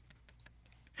good.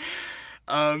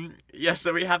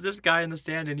 So we have this guy in the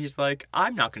stand, and he's like,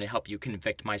 "I'm not going to help you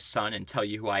convict my son and tell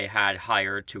you who I had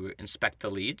hired to inspect the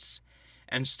leads."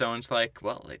 And Stone's like,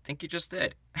 "Well, I think you just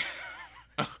did."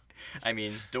 I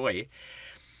mean, doy.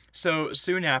 So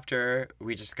soon after,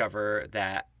 we discover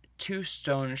that to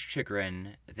Stone's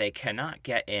chagrin, they cannot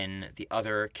get in the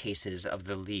other cases of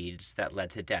the leads that led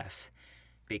to death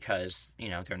because,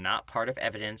 they're not part of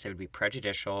evidence. It would be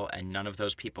prejudicial, and none of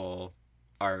those people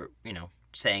are,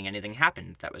 saying anything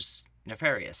happened that was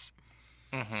nefarious.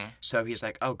 Mm-hmm. So he's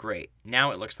like, oh, great.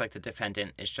 Now it looks like the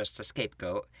defendant is just a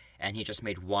scapegoat, and he just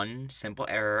made one simple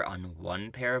error on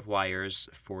one pair of wires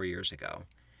 4 years ago.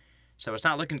 So it's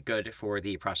not looking good for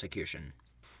the prosecution.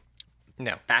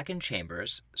 No. Back in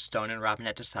Chambers, Stone and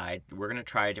Robinette decide we're going to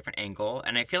try a different angle,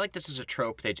 and I feel like this is a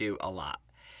trope they do a lot.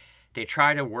 They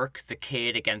try to work the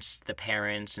kid against the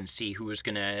parents and see who's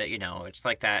going to, it's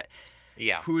like that.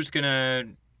 Yeah. Who's going to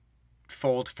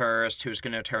fold first, who's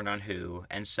going to turn on who.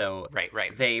 And so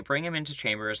right. They bring him into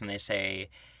Chambers and they say,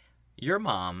 your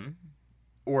mom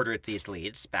ordered these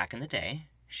leads back in the day.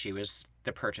 She was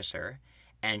the purchaser.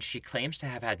 And she claims to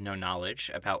have had no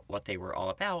knowledge about what they were all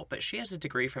about, but she has a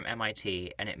degree from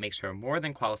MIT, and it makes her more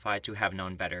than qualified to have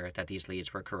known better that these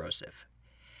leads were corrosive.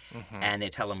 Mm-hmm. And they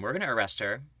tell him, we're going to arrest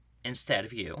her instead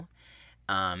of you.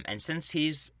 And since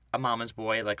he's a mama's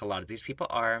boy, like a lot of these people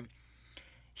are,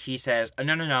 he says,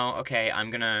 no, okay, I'm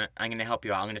gonna help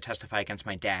you out. I'm going to testify against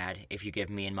my dad if you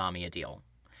give me and mommy a deal.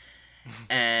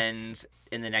 And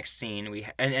in the next scene,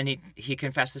 he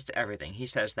confesses to everything. He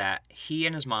says that he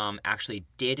and his mom actually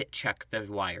did check the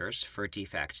wires for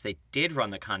defects. They did run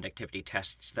the conductivity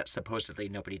tests that supposedly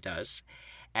nobody does.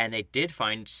 And they did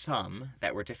find some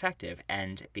that were defective.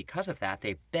 And because of that,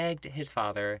 they begged his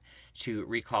father to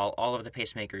recall all of the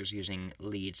pacemakers using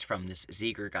leads from this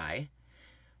Ziegler guy.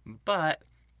 But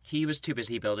he was too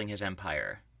busy building his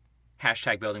empire.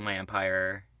 # building my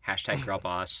empire. # girl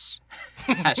boss. #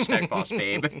 boss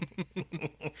babe.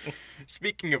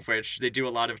 Speaking of which, they do a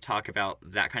lot of talk about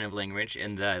that kind of language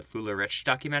in the Lula Rich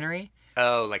documentary.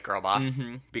 Oh, like girl boss?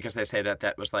 Mm-hmm. Because they say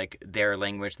that was their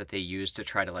language that they use to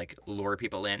try to lure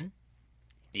people in.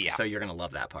 Yeah. So you're going to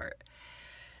love that part.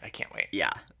 I can't wait.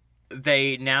 Yeah.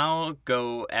 They now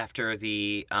go after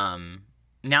the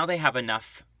now they have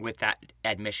enough with that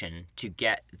admission to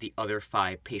get the other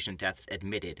 5 patient deaths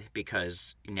admitted,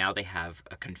 because now they have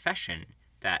a confession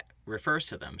that refers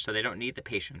to them, so they don't need the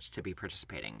patients to be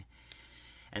participating.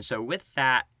 And so with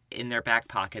that in their back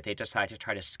pocket, they decide to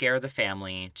try to scare the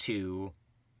family to,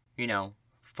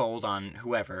 fold on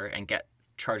whoever and get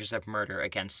charges of murder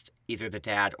against either the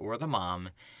dad or the mom,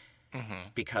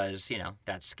 because,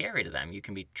 that's scary to them. You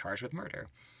can be charged with murder.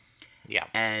 Yeah.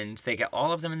 And they get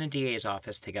all of them in the DA's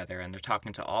office together, and they're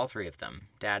talking to all 3 of them.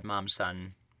 Dad, mom,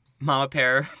 son, mama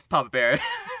bear, papa bear.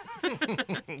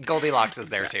 Goldilocks is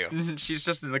there too. She's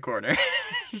just in the corner.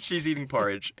 She's eating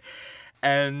porridge.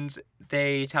 And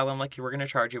they tell him, like, we're going to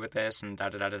charge you with this, and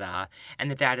da-da-da-da-da. And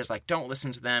the dad is like, don't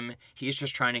listen to them. He's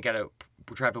just trying to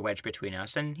drive a wedge between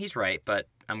us. And he's right, but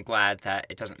I'm glad that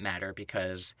it doesn't matter,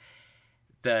 because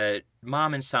the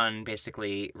mom and son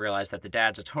basically realize that the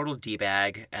dad's a total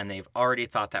D-bag, and they've already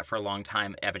thought that for a long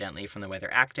time, evidently, from the way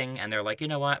they're acting. And they're like, you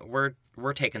know what?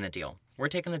 We're taking the deal. We're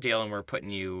taking the deal, and we're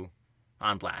putting you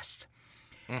on blast.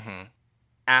 Mm-hmm.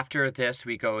 After this,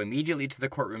 we go immediately to the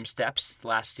courtroom steps, the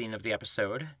last scene of the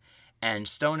episode, and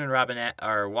Stone and Robinette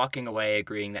are walking away,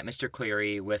 agreeing that Mr.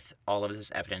 Cleary, with all of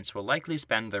this evidence, will likely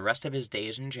spend the rest of his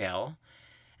days in jail.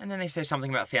 And then they say something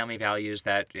about family values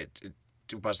that it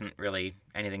wasn't really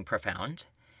anything profound.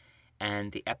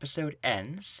 And the episode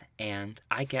ends, and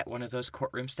I get one of those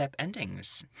courtroom step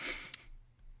endings.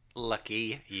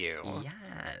 Lucky you.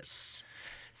 Yes.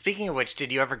 Speaking of which,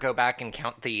 did you ever go back and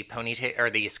count the ponytail or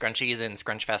the scrunchies in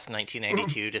Scrunchfest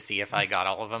 1992 to see if I got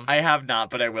all of them? I have not,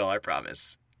 but I will, I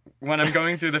promise. When I'm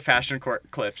going through the fashion court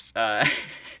clips,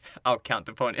 I'll count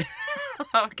the pony.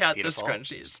 I'll count Beautiful. the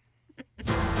scrunchies.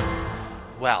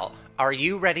 Well, are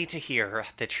you ready to hear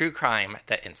the true crime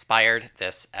that inspired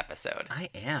this episode? I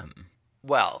am.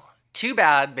 Well, too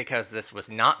bad, because this was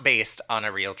not based on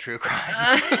a real true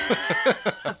crime.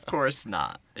 Of course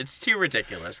not. It's too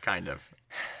ridiculous, kind of.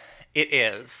 It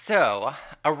is. So,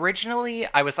 originally,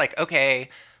 I was like, okay,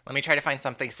 let me try to find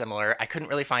something similar. I couldn't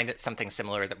really find something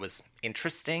similar that was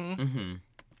interesting. Mm-hmm.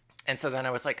 And so then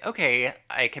I was like, okay,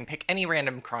 I can pick any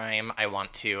random crime I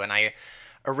want to. And I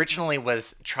originally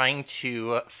was trying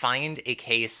to find a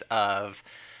case of,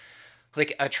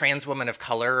 like, a trans woman of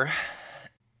color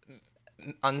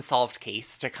unsolved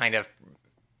case to kind of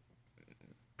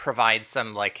provide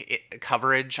some, like,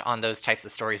 coverage on those types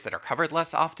of stories that are covered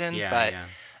less often. But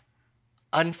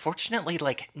unfortunately,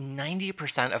 like,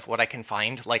 90% of what I can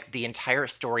find, like, the entire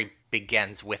story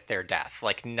begins with their death.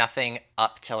 Like, nothing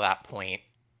up till that point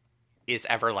is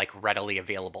ever, like, readily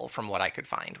available from what I could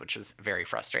find, which is very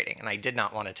frustrating. And I did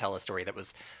not want to tell a story that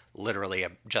was literally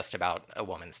just about a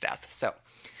woman's death.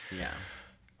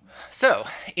 So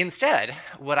instead,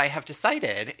 what I have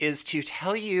decided is to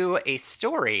tell you a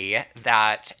story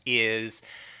that is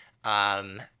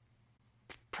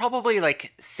probably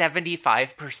like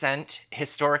 75%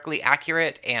 historically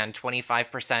accurate and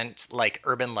 25% like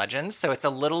urban legend. So it's a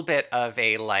little bit of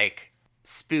a like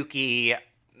spooky,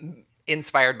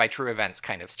 inspired by true events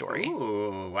kind of story.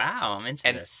 Ooh, wow, I'm into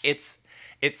this.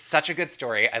 It's such a good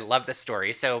story. I love this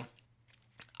story. So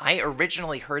I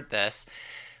originally heard this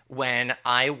when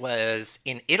I was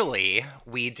in Italy.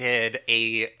 We did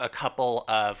a couple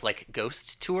of like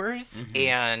ghost tours,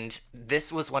 and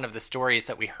this was one of the stories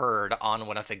that we heard on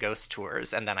one of the ghost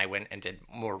tours, and then I went and did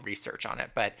more research on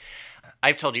it. But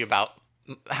I've told you about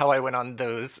how I went on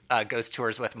those ghost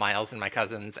tours with Miles and my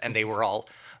cousins, and they were all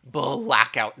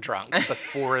blackout drunk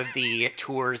before the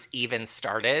tours even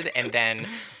started. And then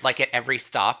like at every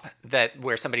stop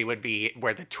where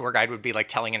the tour guide would be like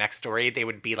telling a next story, they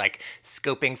would be like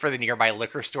scoping for the nearby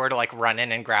liquor store to like run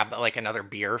in and grab like another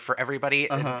beer for everybody.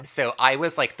 And so I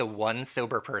was like the one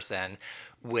sober person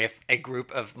with a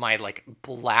group of my like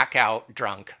blackout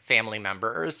drunk family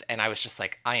members, and I was just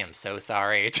like, I am so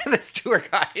sorry to this tour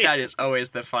guide. That is always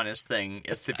the funnest thing,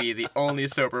 is to be the only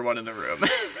sober one in the room.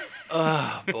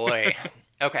 Oh boy.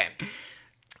 Okay.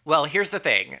 Well, here's the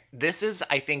thing. This is,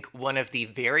 I think, one of the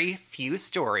very few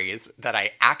stories that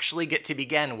I actually get to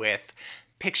begin with.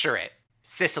 Picture it,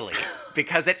 Sicily,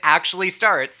 because it actually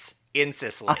starts in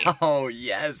Sicily. Oh,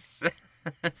 yes.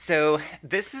 So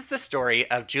this is the story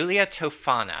of Giulia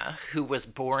Tofana, who was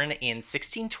born in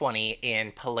 1620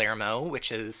 in Palermo,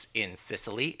 which is in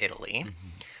Sicily, Italy,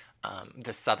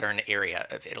 the southern area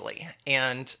of Italy.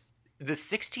 And the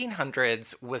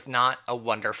 1600s was not a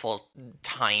wonderful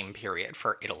time period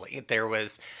for Italy. There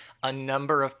was a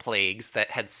number of plagues that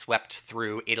had swept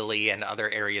through Italy and other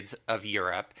areas of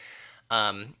Europe.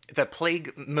 The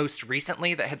plague most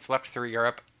recently that had swept through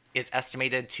Europe is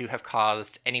estimated to have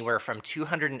caused anywhere from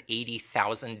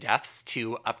 280,000 deaths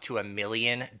to up to 1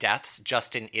 million deaths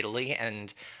just in Italy,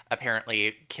 and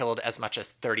apparently killed as much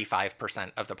as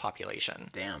 35% of the population.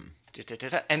 Damn.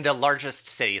 And the largest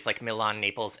cities like Milan,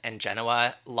 Naples, and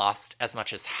Genoa lost as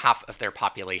much as half of their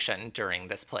population during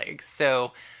this plague.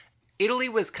 So Italy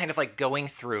was kind of like going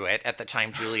through it at the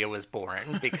time Julia was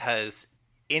born, because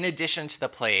in addition to the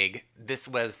plague, this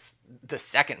was the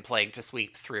second plague to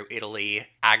sweep through Italy.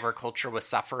 Agriculture was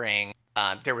suffering.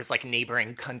 There was like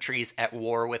neighboring countries at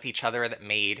war with each other that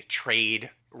made trade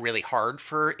really hard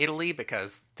for Italy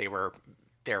because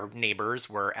their neighbors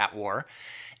were at war.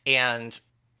 And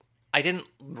I didn't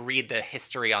read the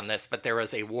history on this, but there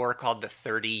was a war called the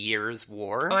 30 Years'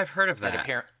 War. Oh, I've heard of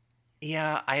that.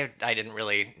 Yeah, I didn't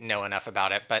really know enough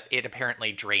about it, but it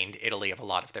apparently drained Italy of a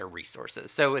lot of their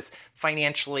resources. So it was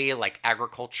financially, like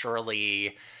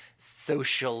agriculturally,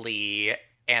 socially,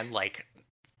 and like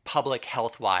public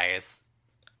health-wise,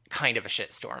 kind of a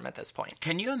shitstorm at this point.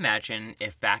 Can you imagine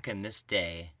if back in this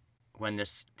day, when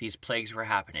these plagues were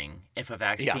happening, if a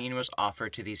vaccine was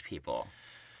offered to these people,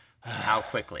 how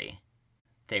quickly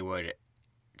they would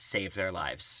save their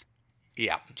lives?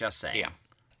 Yeah. Just saying. Yeah.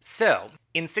 So,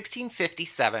 in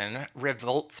 1657,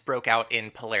 revolts broke out in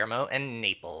Palermo and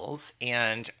Naples,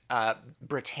 and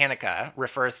Britannica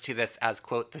refers to this as,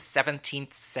 quote, the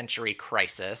 17th century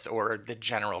crisis, or the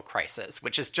general crisis,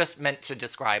 which is just meant to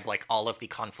describe, like, all of the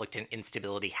conflict and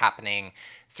instability happening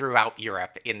throughout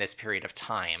Europe in this period of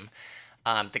time.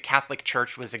 The Catholic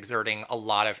Church was exerting a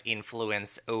lot of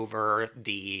influence over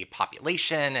the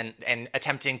population and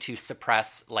attempting to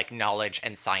suppress like knowledge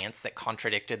and science that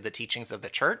contradicted the teachings of the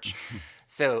church.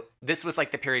 So this was like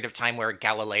the period of time where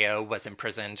Galileo was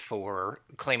imprisoned for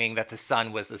claiming that the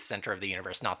sun was the center of the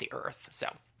universe, not the earth. So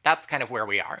that's kind of where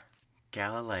we are.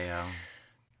 Galileo.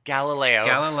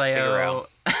 Figaro.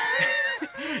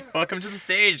 Welcome to the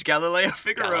stage, Galileo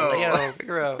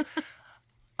Figaro.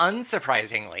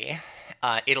 Unsurprisingly,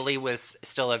 Italy was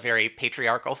still a very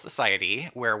patriarchal society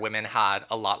where women had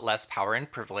a lot less power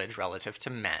and privilege relative to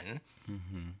men.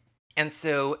 Mm-hmm. And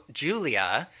so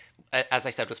Julia, as I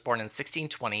said, was born in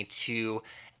 1620 to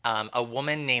a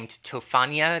woman named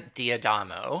Tofania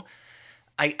Diadamo.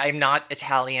 I'm not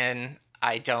Italian.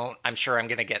 I'm sure I'm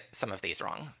going to get some of these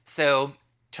wrong. So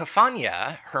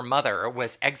Tofania, her mother,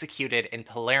 was executed in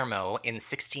Palermo in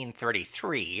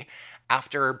 1633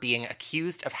 after being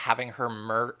accused of having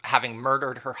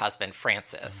murdered her husband,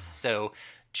 Francis. So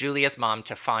Julia's mom,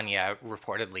 Tofania,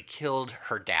 reportedly killed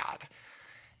her dad.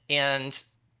 And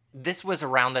this was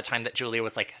around the time that Julia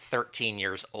was like 13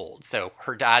 years old. So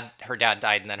her dad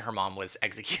died, and then her mom was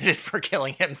executed for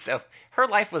killing him. So her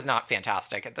life was not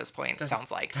fantastic at this point, it sounds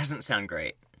like. Doesn't sound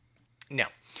great. No.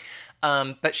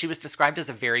 But she was described as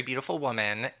a very beautiful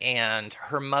woman, and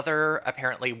her mother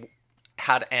apparently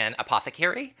had an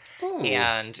apothecary. Ooh.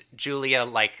 And Julia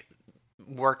like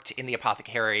worked in the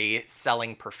apothecary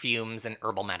selling perfumes and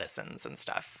herbal medicines and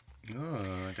stuff. Oh,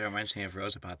 that reminds me of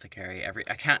Rose Apothecary.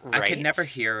 I could never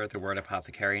hear the word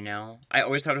apothecary now. I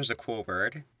always thought it was a cool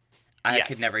word. I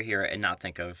could never hear it and not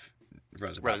think of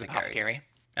Rose Apothecary.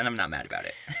 And I'm not mad about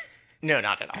it. No,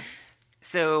 not at all.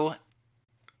 So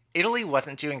Italy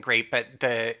wasn't doing great, but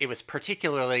it was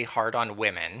particularly hard on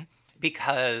women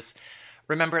because,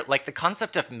 remember, like the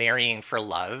concept of marrying for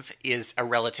love is a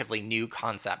relatively new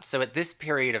concept. So at this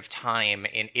period of time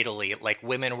in Italy, like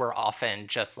women were often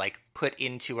just like put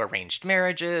into arranged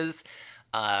marriages.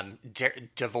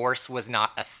 Divorce was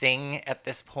not a thing at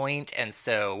this point, and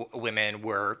so women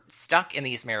were stuck in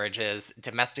these marriages.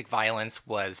 Domestic violence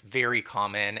was very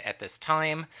common at this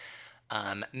time.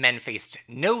 Men faced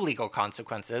no legal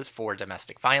consequences for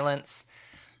domestic violence.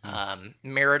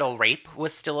 Marital rape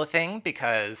was still a thing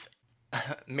because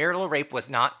marital rape was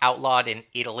not outlawed in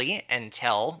Italy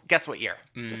until, guess what year?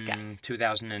 Just guess.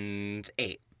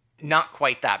 2008. Not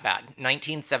quite that bad.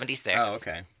 1976. Oh,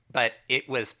 okay. But it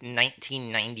was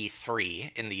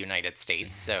 1993 in the United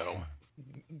States, so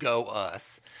go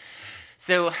us.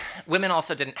 So women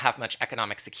also didn't have much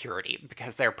economic security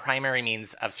because their primary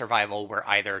means of survival were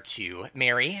either to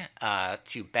marry,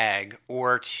 to beg,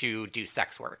 or to do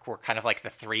sex work. Were kind of like the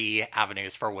three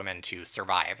avenues for women to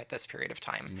survive at this period of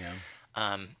time.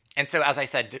 Yeah. And so, as I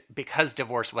said, because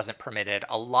divorce wasn't permitted,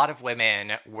 a lot of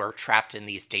women were trapped in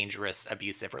these dangerous,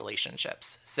 abusive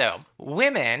relationships. So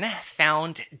women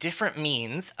found different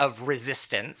means of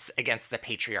resistance against the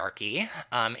patriarchy,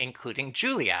 including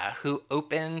Julia, who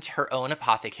opened her own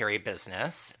apothecary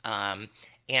business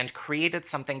and created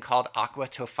something called aqua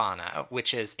tofana,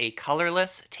 which is a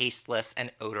colorless, tasteless,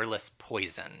 and odorless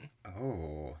poison.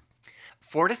 Oh.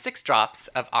 4 to 6 drops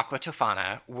of aqua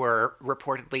tofana were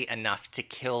reportedly enough to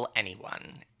kill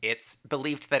anyone. It's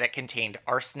believed that it contained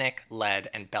arsenic, lead,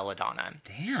 and belladonna.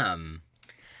 Damn.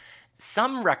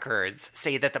 Some records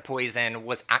say that the poison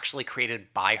was actually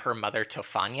created by her mother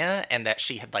Tofania, and that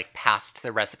she had passed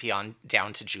the recipe on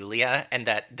down to Julia, and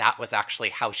that was actually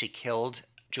how she killed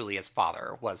Julia's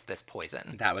father, was this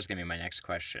poison. That was going to be my next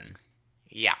question.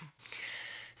 Yeah.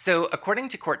 So, according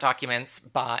to court documents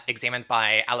examined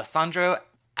by Alessandro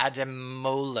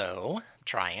Adamolo,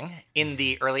 in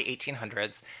the early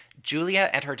 1800s,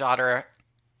 Julia and her daughter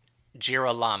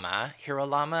Girolama,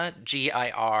 Girolama,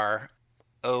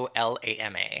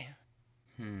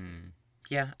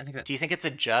 Yeah, I think that. Do you think it's a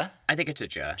J? I think it's a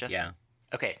J. Yeah.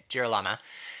 Okay, Girolama.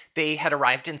 They had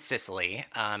arrived in Sicily.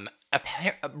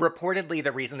 Reportedly,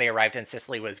 the reason they arrived in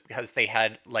Sicily was because they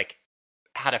had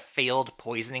a failed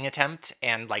poisoning attempt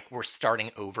and were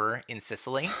starting over in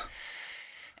Sicily.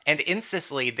 And in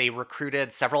Sicily, they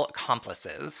recruited several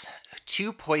accomplices,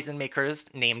 2 poison makers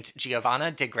named Giovanna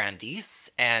de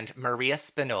Grandis and Maria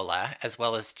Spinola, as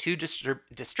well as 2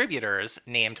 distributors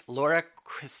named Laura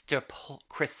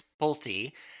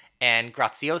Crispolti and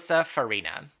Graziosa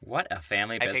Farina. What a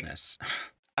family business.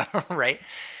 Right?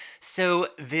 So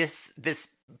this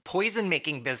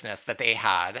poison-making business that they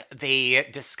had, they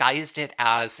disguised it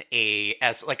as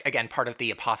again, part of the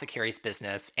apothecary's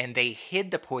business, and they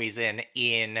hid the poison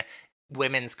in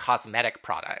women's cosmetic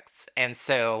products. And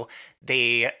so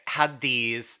they had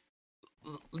these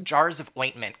jars of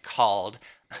ointment called,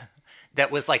 that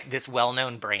was this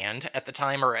well-known brand at the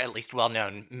time, or at least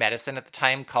well-known medicine at the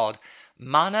time, called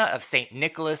Manna of St.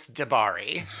 Nicholas de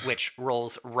Bari, which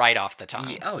rolls right off the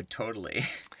tongue. Oh, totally.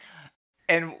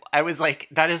 And I was like,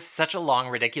 that is such a long,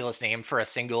 ridiculous name for a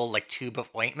single tube of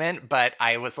ointment. But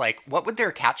I was like, what would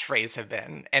their catchphrase have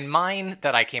been? And mine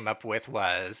that I came up with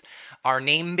was, our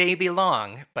name may be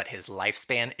long, but his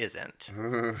lifespan isn't.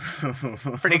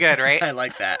 Pretty good, right? I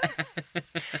like that.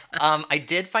 I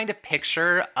did find a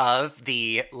picture of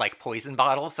the poison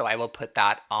bottle, so I will put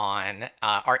that on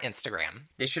our Instagram.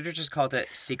 They should have just called it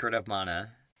Secret of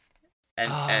Mana,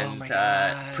 and my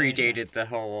God. Predated the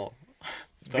whole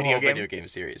video game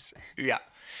series. Yeah.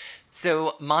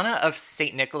 So Manna of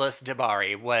St. Nicholas de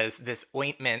Bari was this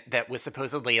ointment that was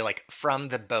supposedly from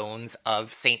the bones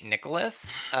of St.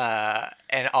 Nicholas.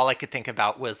 And all I could think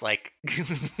about was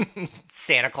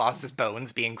Santa Claus's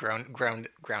bones being ground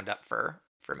up for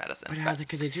medicine. But how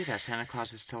could they do that? Santa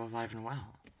Claus is still alive and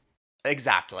well.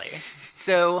 Exactly.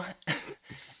 So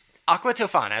aqua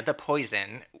tofana, the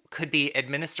poison, could be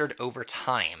administered over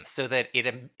time so that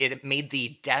it made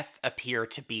the death appear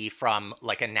to be from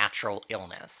a natural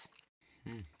illness.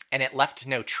 And it left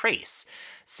no trace.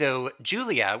 So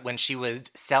Julia, when she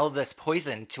would sell this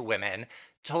poison to women,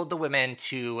 told the women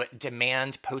to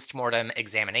demand post-mortem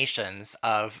examinations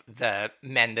of the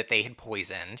men that they had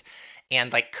poisoned,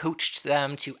 and coached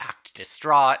them to act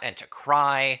distraught and to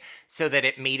cry, so that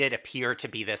it made it appear to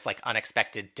be this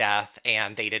unexpected death,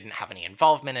 and they didn't have any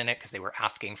involvement in it because they were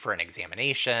asking for an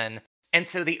examination. And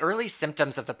so the early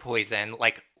symptoms of the poison,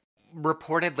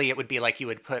 reportedly it would be you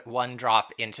would put 1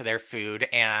 drop into their food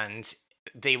and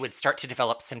they would start to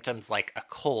develop symptoms like a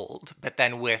cold, but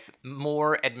then with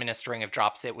more administering of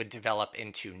drops, it would develop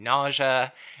into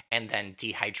nausea and then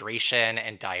dehydration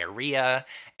and diarrhea.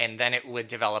 And then it would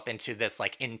develop into this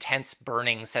intense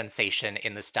burning sensation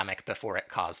in the stomach before it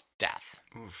caused death.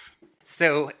 Oof.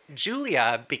 So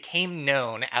Julia became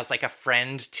known as a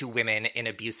friend to women in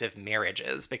abusive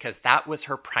marriages because that was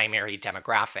her primary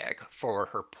demographic for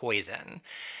her poison.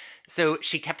 So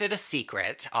she kept it a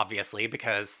secret, obviously,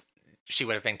 because she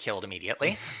would have been killed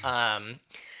immediately.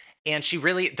 And she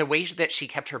really, the way that she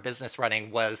kept her business running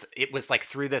was, it was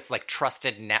through this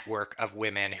trusted network of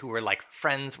women who were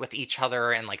friends with each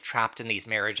other and trapped in these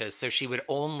marriages. So she would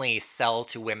only sell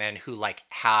to women who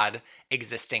had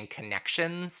existing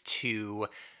connections to,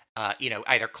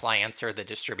 either clients or the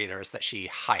distributors that she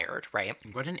hired, right?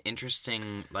 What an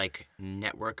interesting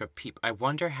network of people. I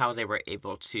wonder how they were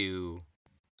able to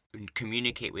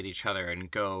communicate with each other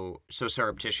and go so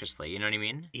surreptitiously, you know what I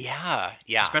mean? Yeah,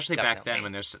 Especially definitely. back then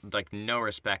when there's no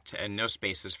respect and no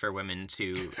spaces for women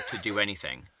to do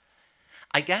anything.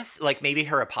 I guess maybe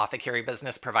her apothecary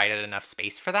business provided enough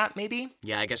space for that, maybe?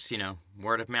 Yeah, I guess,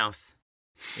 word of mouth.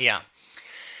 Yeah.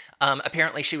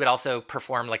 Apparently she would also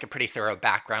perform a pretty thorough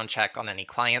background check on any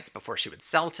clients before she would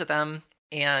sell to them.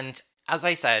 And as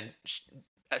I said,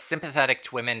 sympathetic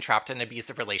to women trapped in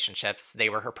abusive relationships. They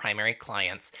were her primary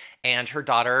clients. And her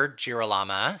daughter,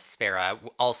 Girolama Spera,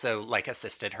 also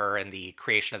assisted her in the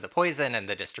creation of the poison and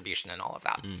the distribution and all of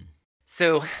that.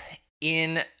 So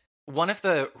in one of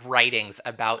the writings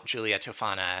about Giulia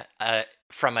Tofana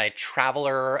from a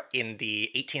traveler in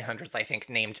the 1800s, I think,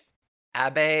 named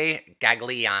Abbe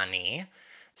Gagliani,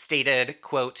 stated,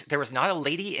 quote, "There was not a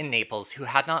lady in Naples who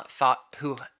had not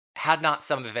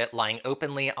some of it lying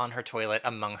openly on her toilet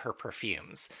among her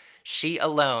perfumes. She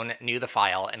alone knew the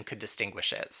file and could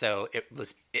distinguish it." So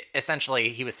essentially,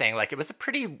 he was saying, like, it was a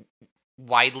pretty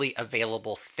widely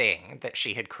available thing that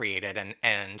she had created,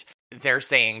 and they're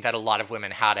saying that a lot of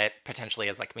women had it potentially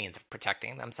as like means of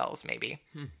protecting themselves, maybe.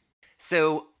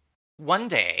 So one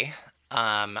day,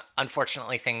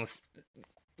 unfortunately, things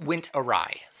went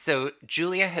awry. So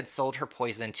Giulia had sold her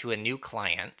poison to a new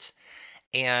client,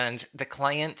 and the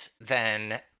client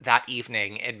then that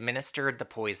evening administered the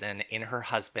poison in her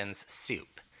husband's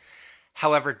soup.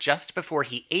 However, just before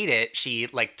he ate it, she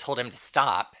like told him to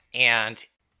stop and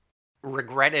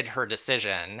regretted her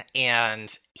decision,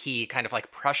 and he kind of like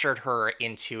pressured her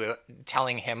into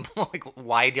telling him, like,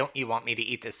 why don't you want me to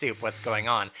eat the soup? What's going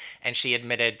on? And she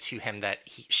admitted to him that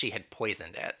she had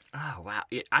poisoned it. Oh, wow.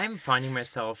 I'm finding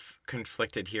myself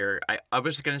conflicted here. I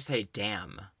was going to say,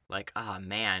 damn. Like, oh,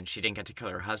 man, she didn't get to kill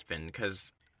her husband,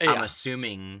 because I'm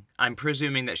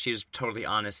presuming that she's totally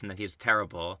honest and that he's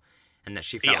terrible and that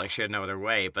she felt like she had no other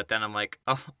way. But then I'm like,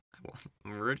 oh,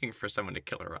 I'm rooting for someone to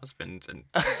kill her husband, and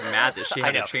I'm mad that she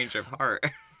had a change of heart.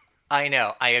 I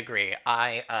know. I agree.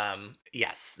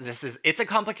 Yes, it's a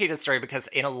complicated story because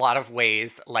in a lot of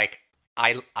ways, like,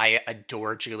 I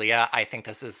adore Giulia. I think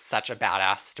this is such a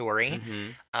badass story,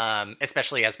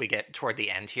 especially as we get toward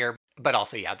the end here. But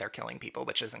also, they're killing people,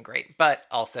 which isn't great. But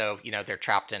also, they're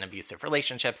trapped in abusive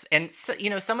relationships. And, so,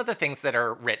 some of the things that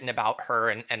are written about her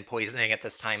and poisoning at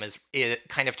this time it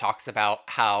kind of talks about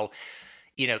how,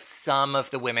 some of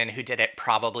the women who did it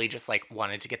probably just like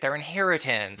wanted to get their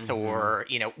inheritance or,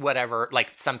 whatever.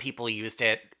 Like some people used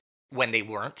it when they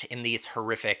weren't in these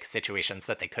horrific situations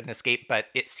that they couldn't escape. But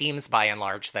it seems by and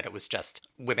large that it was just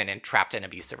women trapped in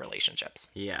abusive relationships.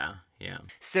 Yeah.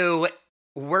 So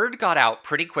word got out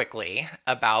pretty quickly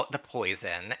about the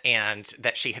poison and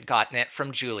that she had gotten it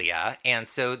from Giulia. And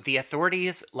so the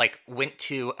authorities went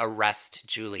to arrest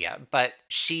Giulia, but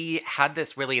she had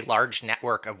this really large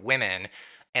network of women.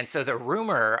 And so the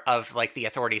rumor of the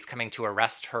authorities coming to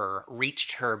arrest her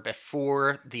reached her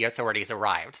before the authorities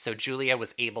arrived. So Giulia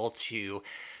was able to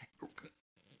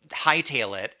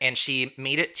hightail it, and she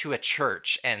made it to a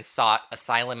church and sought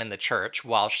asylum in the church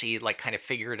while she kind of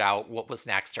figured out what was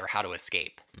next or how to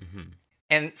escape.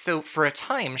 And so for a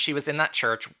time she was in that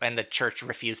church, and the church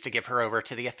refused to give her over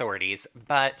to the authorities.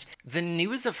 But the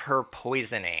news of her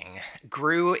poisoning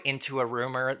grew into a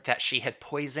rumor that she had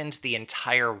poisoned the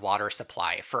entire water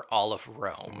supply for all of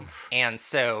Rome. And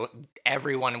so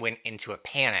everyone went into a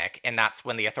panic, and that's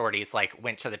when the authorities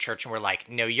went to the church and were like,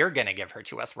 no, you're gonna give her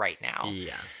to us right now.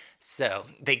 Yeah. So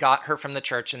they got her from the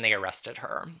church and they arrested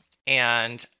her.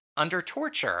 And under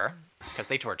torture, because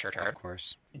they tortured her, of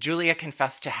course, Giulia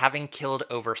confessed to having killed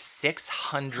over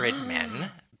 600 men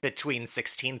between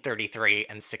 1633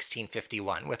 and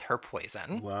 1651 with her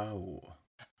poison. Whoa.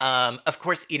 Of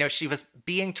course, she was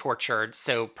being tortured,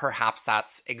 so perhaps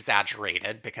that's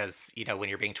exaggerated because, when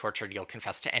you're being tortured, you'll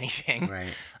confess to anything.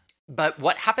 Right. But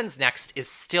what happens next is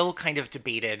still kind of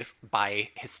debated by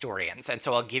historians. And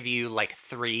so I'll give you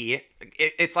three.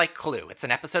 It's like Clue. It's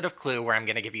an episode of Clue where I'm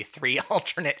going to give you three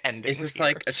alternate endings. Is this here.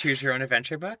 like a choose your own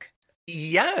adventure book?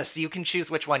 Yes, you can choose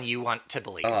which one you want to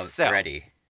believe. Oh, so, ready.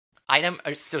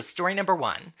 So story number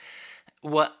one,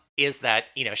 what is that,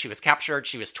 she was captured,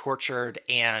 she was tortured,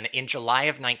 and in July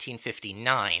of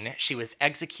 1959, she was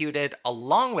executed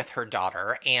along with her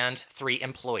daughter and 3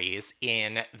 employees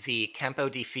in the Campo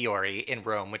di Fiori in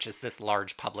Rome, which is this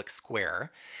large public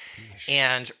square. Yeesh.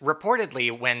 And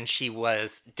reportedly, when she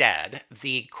was dead,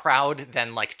 the crowd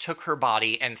then took her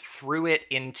body and threw it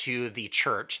into the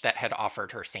church that had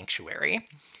offered her sanctuary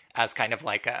as kind of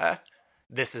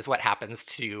this is what happens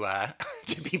to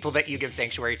people that you give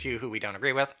sanctuary to who we don't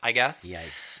agree with, I guess.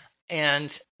 Yikes.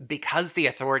 And because the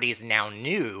authorities now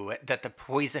knew that the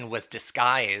poison was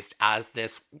disguised as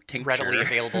this tincture, readily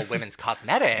available women's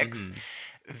cosmetics,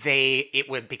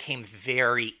 it became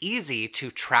very easy to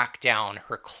track down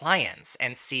her clients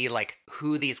and see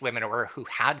who these women were who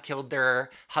had killed their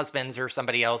husbands or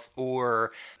somebody else,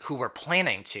 or who were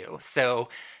planning to. So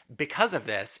because of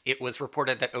this, it was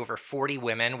reported that over 40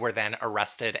 women were then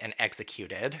arrested and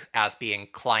executed as being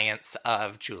clients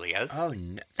of Giulia's. Oh,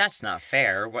 no, that's not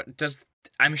fair.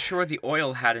 I'm sure the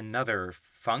oil had another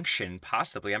function,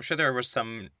 possibly. I'm sure there was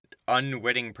some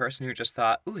unwitting person who just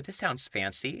thought, ooh, this sounds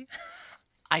fancy.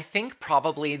 I think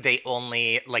probably they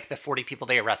only, like, the 40 people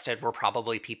they arrested were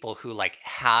probably people who, like,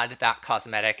 had that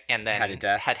cosmetic and then Had a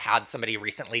death. had somebody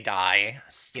recently die,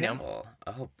 you know? Still.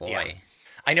 Oh, boy. Yeah.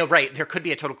 I know, right? There could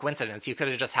be a total coincidence. You could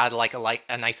have just had, like,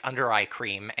 a nice under eye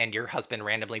cream and your husband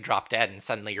randomly dropped dead and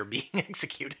suddenly you're being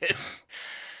executed.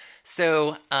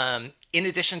 So, in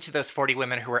addition to those 40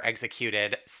 women who were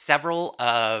executed, several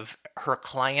of her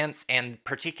clients, and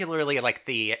particularly like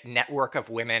the network of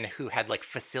women who had like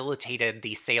facilitated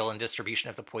the sale and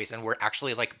distribution of the poison, were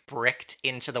actually like bricked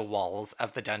into the walls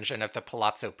of the dungeon of the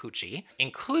Palazzo Pucci,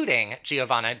 including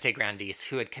Giovanna de Grandis,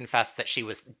 who had confessed that she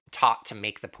was taught to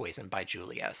make the poison by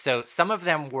Giulia. So some of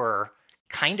them were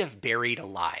kind of buried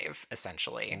alive,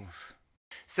 essentially. Oof.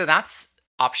 So that's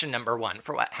option number one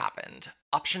for what happened.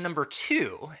 Option number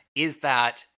two is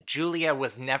that Giulia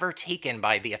was never taken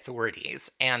by the authorities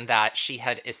and that she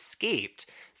had escaped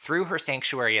through her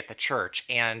sanctuary at the church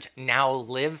and now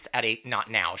lives at not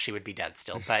now, she would be dead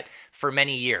still, but for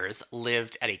many years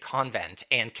lived at a convent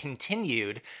and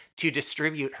continued to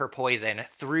distribute her poison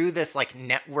through this like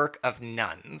network of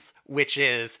nuns, which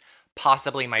is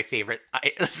possibly my favorite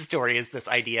story, is this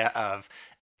idea of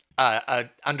a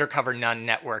undercover nun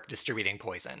network distributing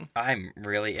poison. I'm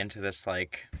really into this,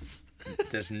 like,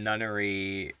 this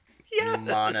nunnery Yes.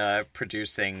 mana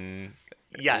producing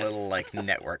Yes. little, like,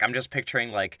 network. I'm just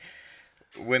picturing, like,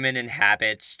 women in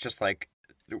habits just, like,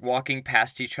 walking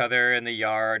past each other in the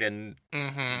yard and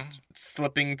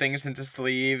slipping things into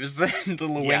sleeves and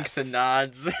little winks and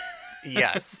nods.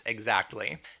 Yes,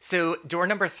 exactly. So door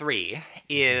number 3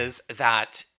 is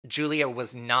that Giulia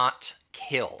was not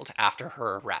killed after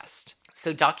her arrest.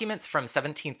 So documents from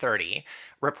 1730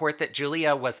 report that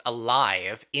Giulia was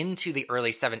alive into the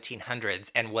early 1700s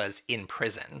and was in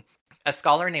prison. A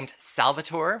scholar named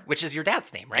Salvatore, which is your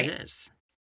dad's name, right? It is.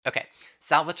 Okay.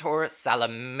 Salvatore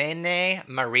Salamene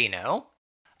Marino.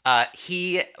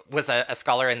 He was a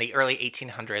scholar in the early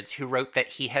 1800s who wrote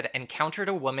that he had encountered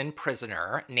a woman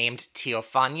prisoner named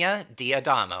Teofania di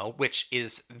Adamo, which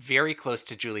is very close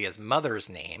to Giulia's mother's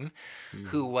name,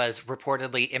 who was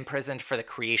reportedly imprisoned for the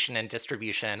creation and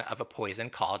distribution of a poison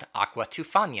called aqua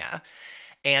tufania.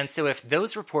 And so if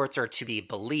those reports are to be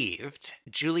believed,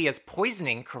 Giulia's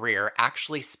poisoning career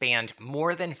actually spanned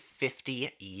more than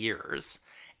 50 years.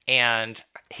 And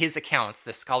his accounts,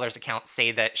 the scholar's accounts,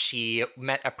 say that she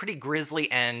met a pretty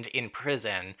grisly end in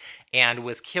prison and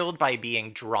was killed by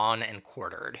being drawn and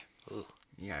quartered. Ooh.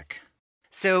 Yuck.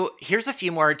 So here's a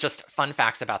few more just fun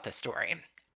facts about this story.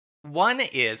 One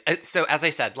is, so as I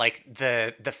said, like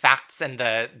the facts and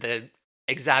the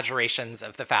exaggerations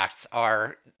of the facts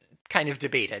are kind of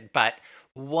debated, but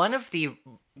one of the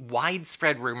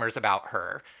widespread rumors about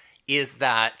her is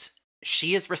that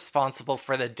she is responsible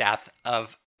for the death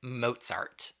of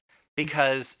Mozart,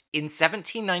 because in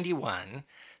 1791,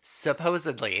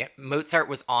 supposedly, Mozart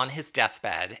was on his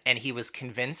deathbed and he was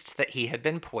convinced that he had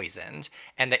been poisoned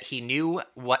and that he knew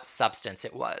what substance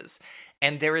it was.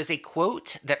 And there is a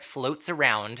quote that floats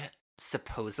around,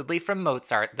 supposedly from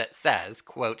Mozart, that says,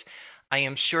 quote, "I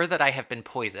am sure that I have been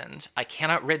poisoned. I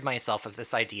cannot rid myself of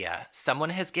this idea.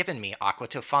 Someone has given me aqua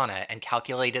tofana and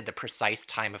calculated the precise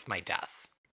time of my death."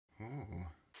 Ooh.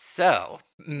 So,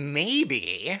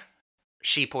 maybe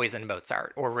she poisoned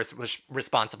Mozart or was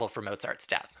responsible for Mozart's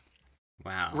death.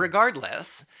 Wow.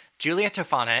 Regardless, Giulia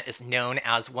Tofana is known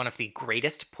as one of the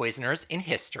greatest poisoners in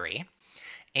history.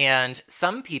 And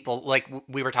some people, like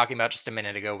we were talking about just a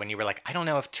minute ago when you were like, I don't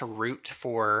know if to root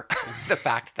for the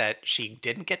fact that she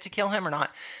didn't get to kill him or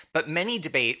not, but many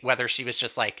debate whether she was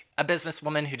just like a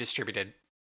businesswoman who distributed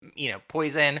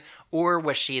poison, or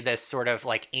was she this sort of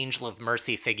like angel of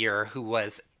mercy figure who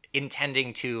was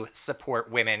intending to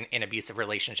support women in abusive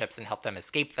relationships and help them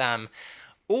escape them?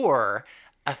 Or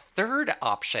a third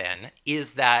option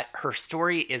is that her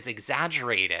story is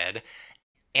exaggerated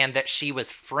and that she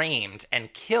was framed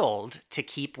and killed to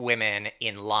keep women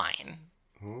in line.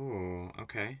 Ooh,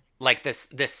 okay. Like this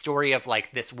story of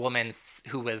like this woman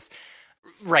who was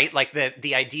right, like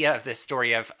the idea of this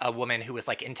story of a woman who was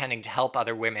like intending to help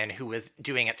other women, who was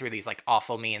doing it through these like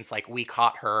awful means, like we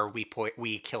caught her,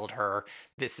 we killed her,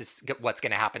 this is what's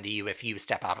going to happen to you if you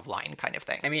step out of line, kind of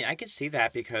thing. I mean, I could see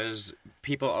that because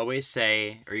people always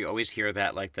say, or you always hear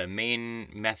that like the main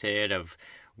method of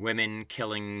women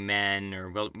killing men or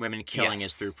women killing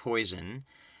is through poison.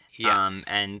 Yes.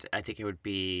 And I think it would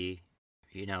be,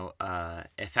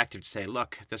 effective to say,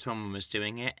 look, this woman was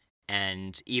doing it.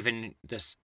 And even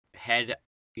this head,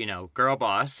 girl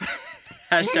boss,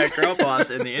 hashtag girl boss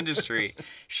in the industry,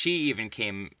 she even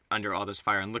came under all this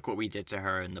fire. And look what we did to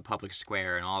her in the public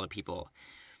square and all the people,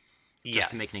 just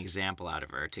to make an example out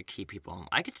of her, to keep people.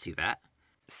 I could see that.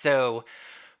 So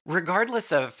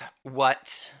Regardless of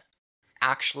what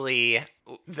actually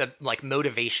the like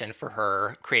motivation for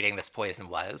her creating this poison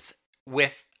was,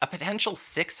 with a potential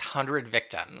 600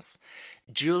 victims,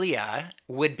 Julia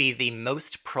would be the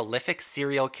most prolific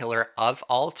serial killer of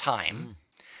all time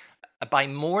by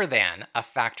more than a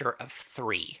factor of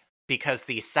 3. Because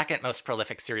the second most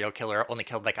prolific serial killer only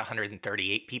killed like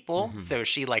 138 people. So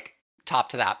she like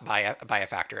topped that by a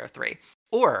factor of 3.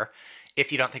 Or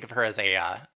if you don't think of her as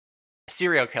a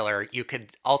serial killer, you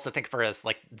could also think of her as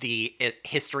like the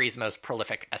history's most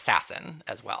prolific assassin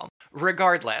as well.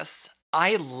 Regardless,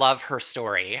 I love her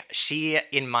story. She,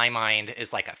 in my mind,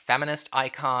 is like a feminist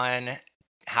icon,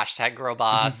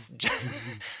 #girlboss.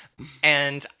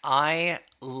 And I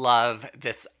love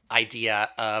this idea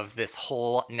of this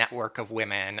whole network of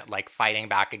women like fighting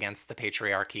back against the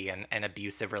patriarchy and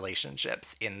abusive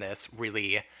relationships in this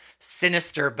really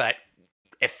sinister but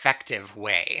effective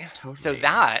way. Totally. So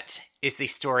that is the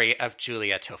story of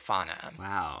Julia Tofana.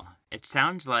 Wow. It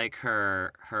sounds like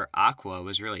her aqua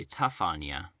was really tough on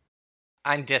you.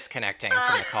 I'm disconnecting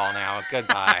from the call now.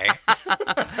 Goodbye.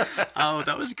 Oh,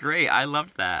 that was great. I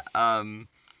loved that.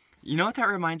 You know what that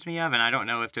reminds me of? And I don't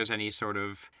know if there's any sort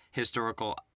of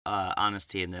historical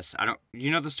honesty in this. You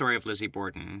know the story of Lizzie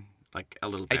Borden, like a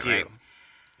little bit, I do. Right?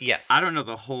 Yes. I don't know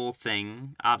the whole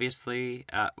thing, obviously.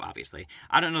 I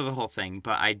don't know the whole thing,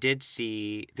 but I did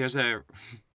see there's a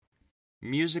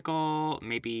musical,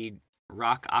 maybe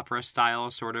rock opera style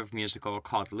sort of musical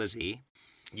called Lizzie.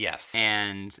 Yes.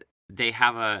 And they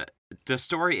have the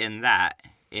story in that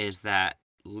is that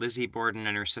Lizzie Borden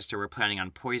and her sister were planning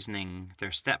on poisoning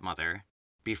their stepmother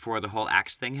before the whole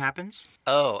axe thing happens.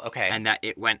 Oh, okay. And that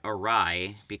it went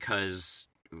awry because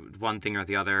one thing or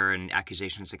the other, and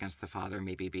accusations against the father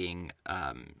maybe being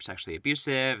sexually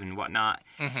abusive and whatnot.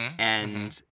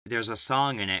 And there's a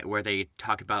song in it where they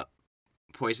talk about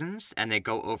poisons, and they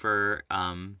go over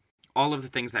all of the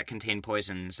things that contain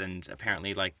poisons, and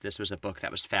apparently, like, this was a book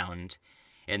that was found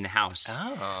in the house.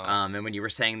 Oh. And when you were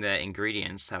saying the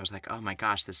ingredients, I was like, oh my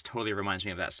gosh, this totally reminds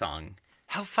me of that song.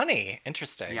 How funny.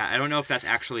 Interesting. Yeah, I don't know if that's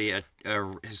actually a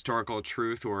historical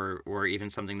truth or even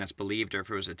something that's believed, or if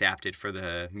it was adapted for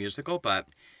the musical, but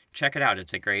check it out.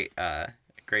 It's a great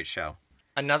show.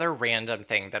 Another random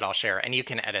thing that I'll share, and you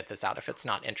can edit this out if it's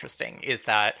not interesting, is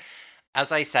that,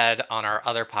 as I said on our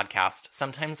other podcast,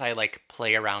 sometimes I like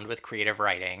play around with creative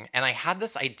writing, and I had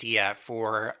this idea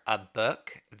for a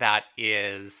book that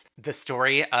is the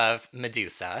story of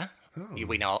Medusa. Ooh.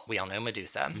 We all know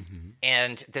Medusa.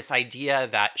 And this idea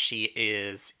that she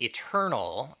is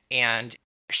eternal and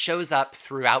shows up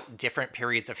throughout different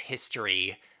periods of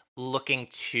history looking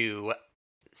to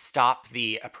stop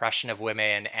the oppression of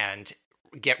women and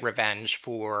get revenge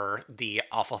for the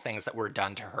awful things that were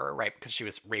done to her, right? Because she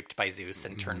was raped by Zeus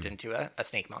and turned into a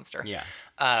snake monster. Yeah.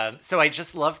 So I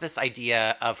just love this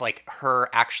idea of like her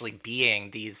actually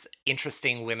being these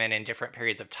interesting women in different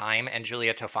periods of time. And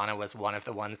Julia Tofana was one of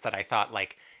the ones that I thought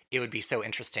like it would be so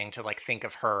interesting to like think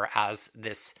of her as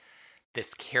this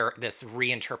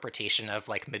reinterpretation of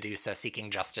like Medusa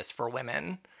seeking justice for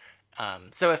women.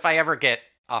 So if I ever get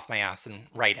off my ass and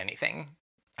write anything,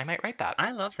 I might write that.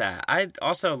 I love that. I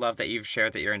also love that you've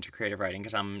shared that you're into creative writing,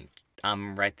 because I'm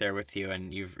right there with you,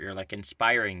 and you're like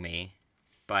inspiring me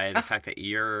by the fact that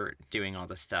you're doing all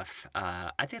this stuff.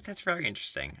 I think that's very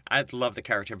interesting. I love the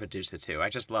character of Medusa too.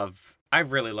 I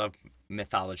really love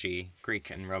mythology,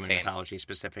 Greek and Roman mythology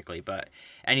specifically, but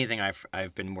anything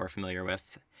I've been more familiar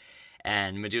with,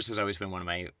 and Medusa's always been one of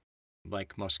my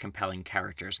like most compelling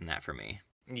characters in that for me.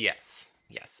 Yes,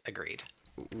 agreed.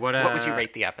 What would you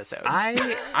rate the episode?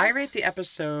 I rate the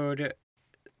episode,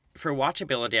 for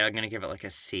watchability, I'm going to give it like a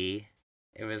C.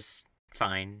 It was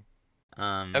fine.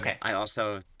 Okay. I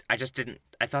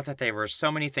thought that there were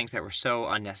so many things that were so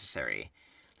unnecessary.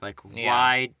 Like,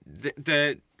 why?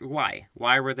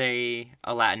 Why were they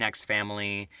a Latinx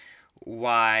family?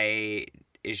 Why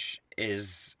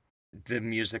is the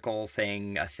musical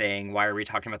thing a thing? Why are we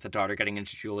talking about the daughter getting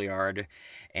into Juilliard?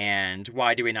 And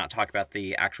why do we not talk about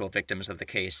the actual victims of the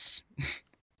case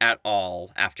at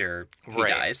all after he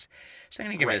dies? So I'm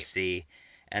going to give it a C.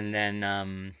 And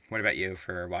then what about you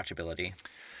for watchability?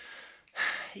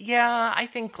 Yeah, I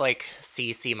think like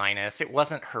C minus. It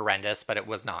wasn't horrendous, but it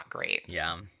was not great.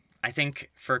 Yeah. I think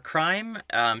for crime,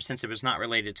 since it was not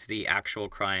related to the actual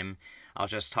crime, I'll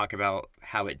just talk about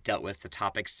how it dealt with the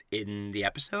topics in the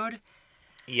episode.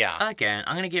 Yeah. Again,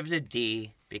 I'm going to give it a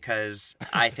D because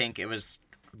I think it was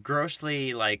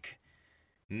grossly, like,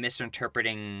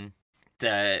 misinterpreting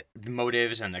the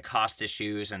motives and the cost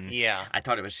issues. And I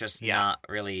thought it was just not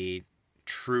really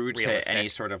true to any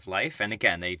sort of life. And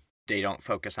again, they they don't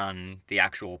focus on the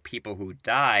actual people who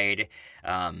died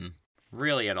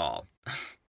really at all.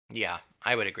 Yeah,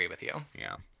 I would agree with you.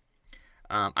 Yeah.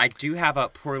 I do have a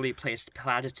poorly placed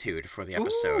platitude for the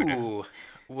episode. Ooh,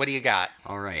 what do you got?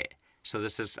 All right. So I'm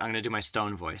going to do my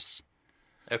Stone voice.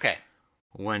 Okay.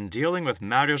 When dealing with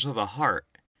matters of the heart,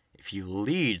 if you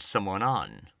lead someone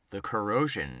on, the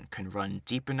corrosion can run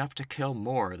deep enough to kill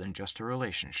more than just a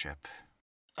relationship.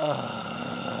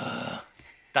 That's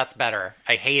better.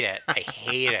 I hate it. I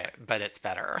hate it, but it's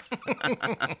better.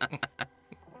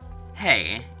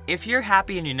 Hey, if you're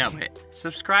happy and you know it,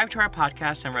 subscribe to our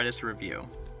podcast and write us a review.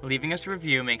 Leaving us a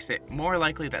review makes it more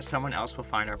likely that someone else will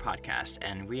find our podcast,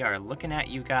 and we are looking at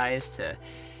you guys to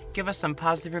give us some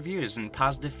positive reviews and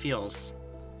positive feels.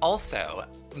 Also,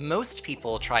 most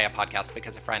people try a podcast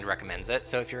because a friend recommends it,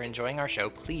 so if you're enjoying our show,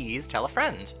 please tell a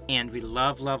friend. And we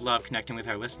love, love, love connecting with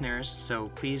our listeners,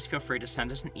 so please feel free to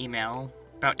send us an email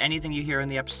about anything you hear in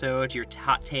the episode, your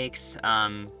hot takes,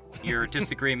 your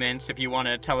disagreements, if you want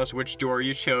to tell us which door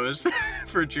you chose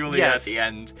for Julia at the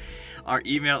end. Our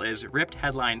email is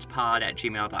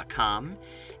rippedheadlinespod@gmail.com,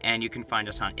 and you can find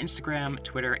us on Instagram,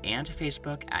 Twitter, and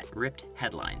Facebook at Ripped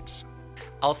Headlines.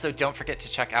 Also, don't forget to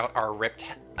check out our ripped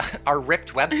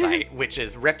website, which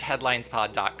is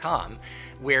rippedheadlinespod.com,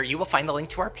 where you will find the link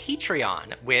to our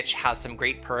Patreon, which has some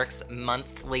great perks,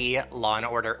 monthly Law &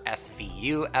 Order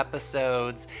SVU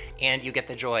episodes, and you get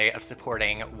the joy of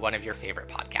supporting one of your favorite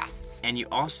podcasts. And you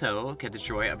also get the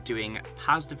joy of doing a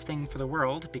positive thing for the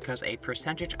world, because a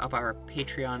percentage of our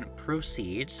Patreon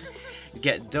proceeds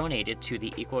get donated to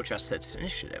the Equal Justice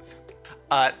Initiative.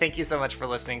 Thank you so much for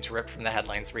listening to Ripped from the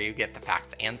Headlines, where you get the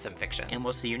facts and some fiction. And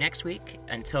we'll see you next week.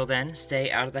 Until then,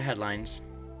 stay out of the headlines.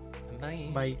 Bye.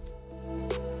 Bye.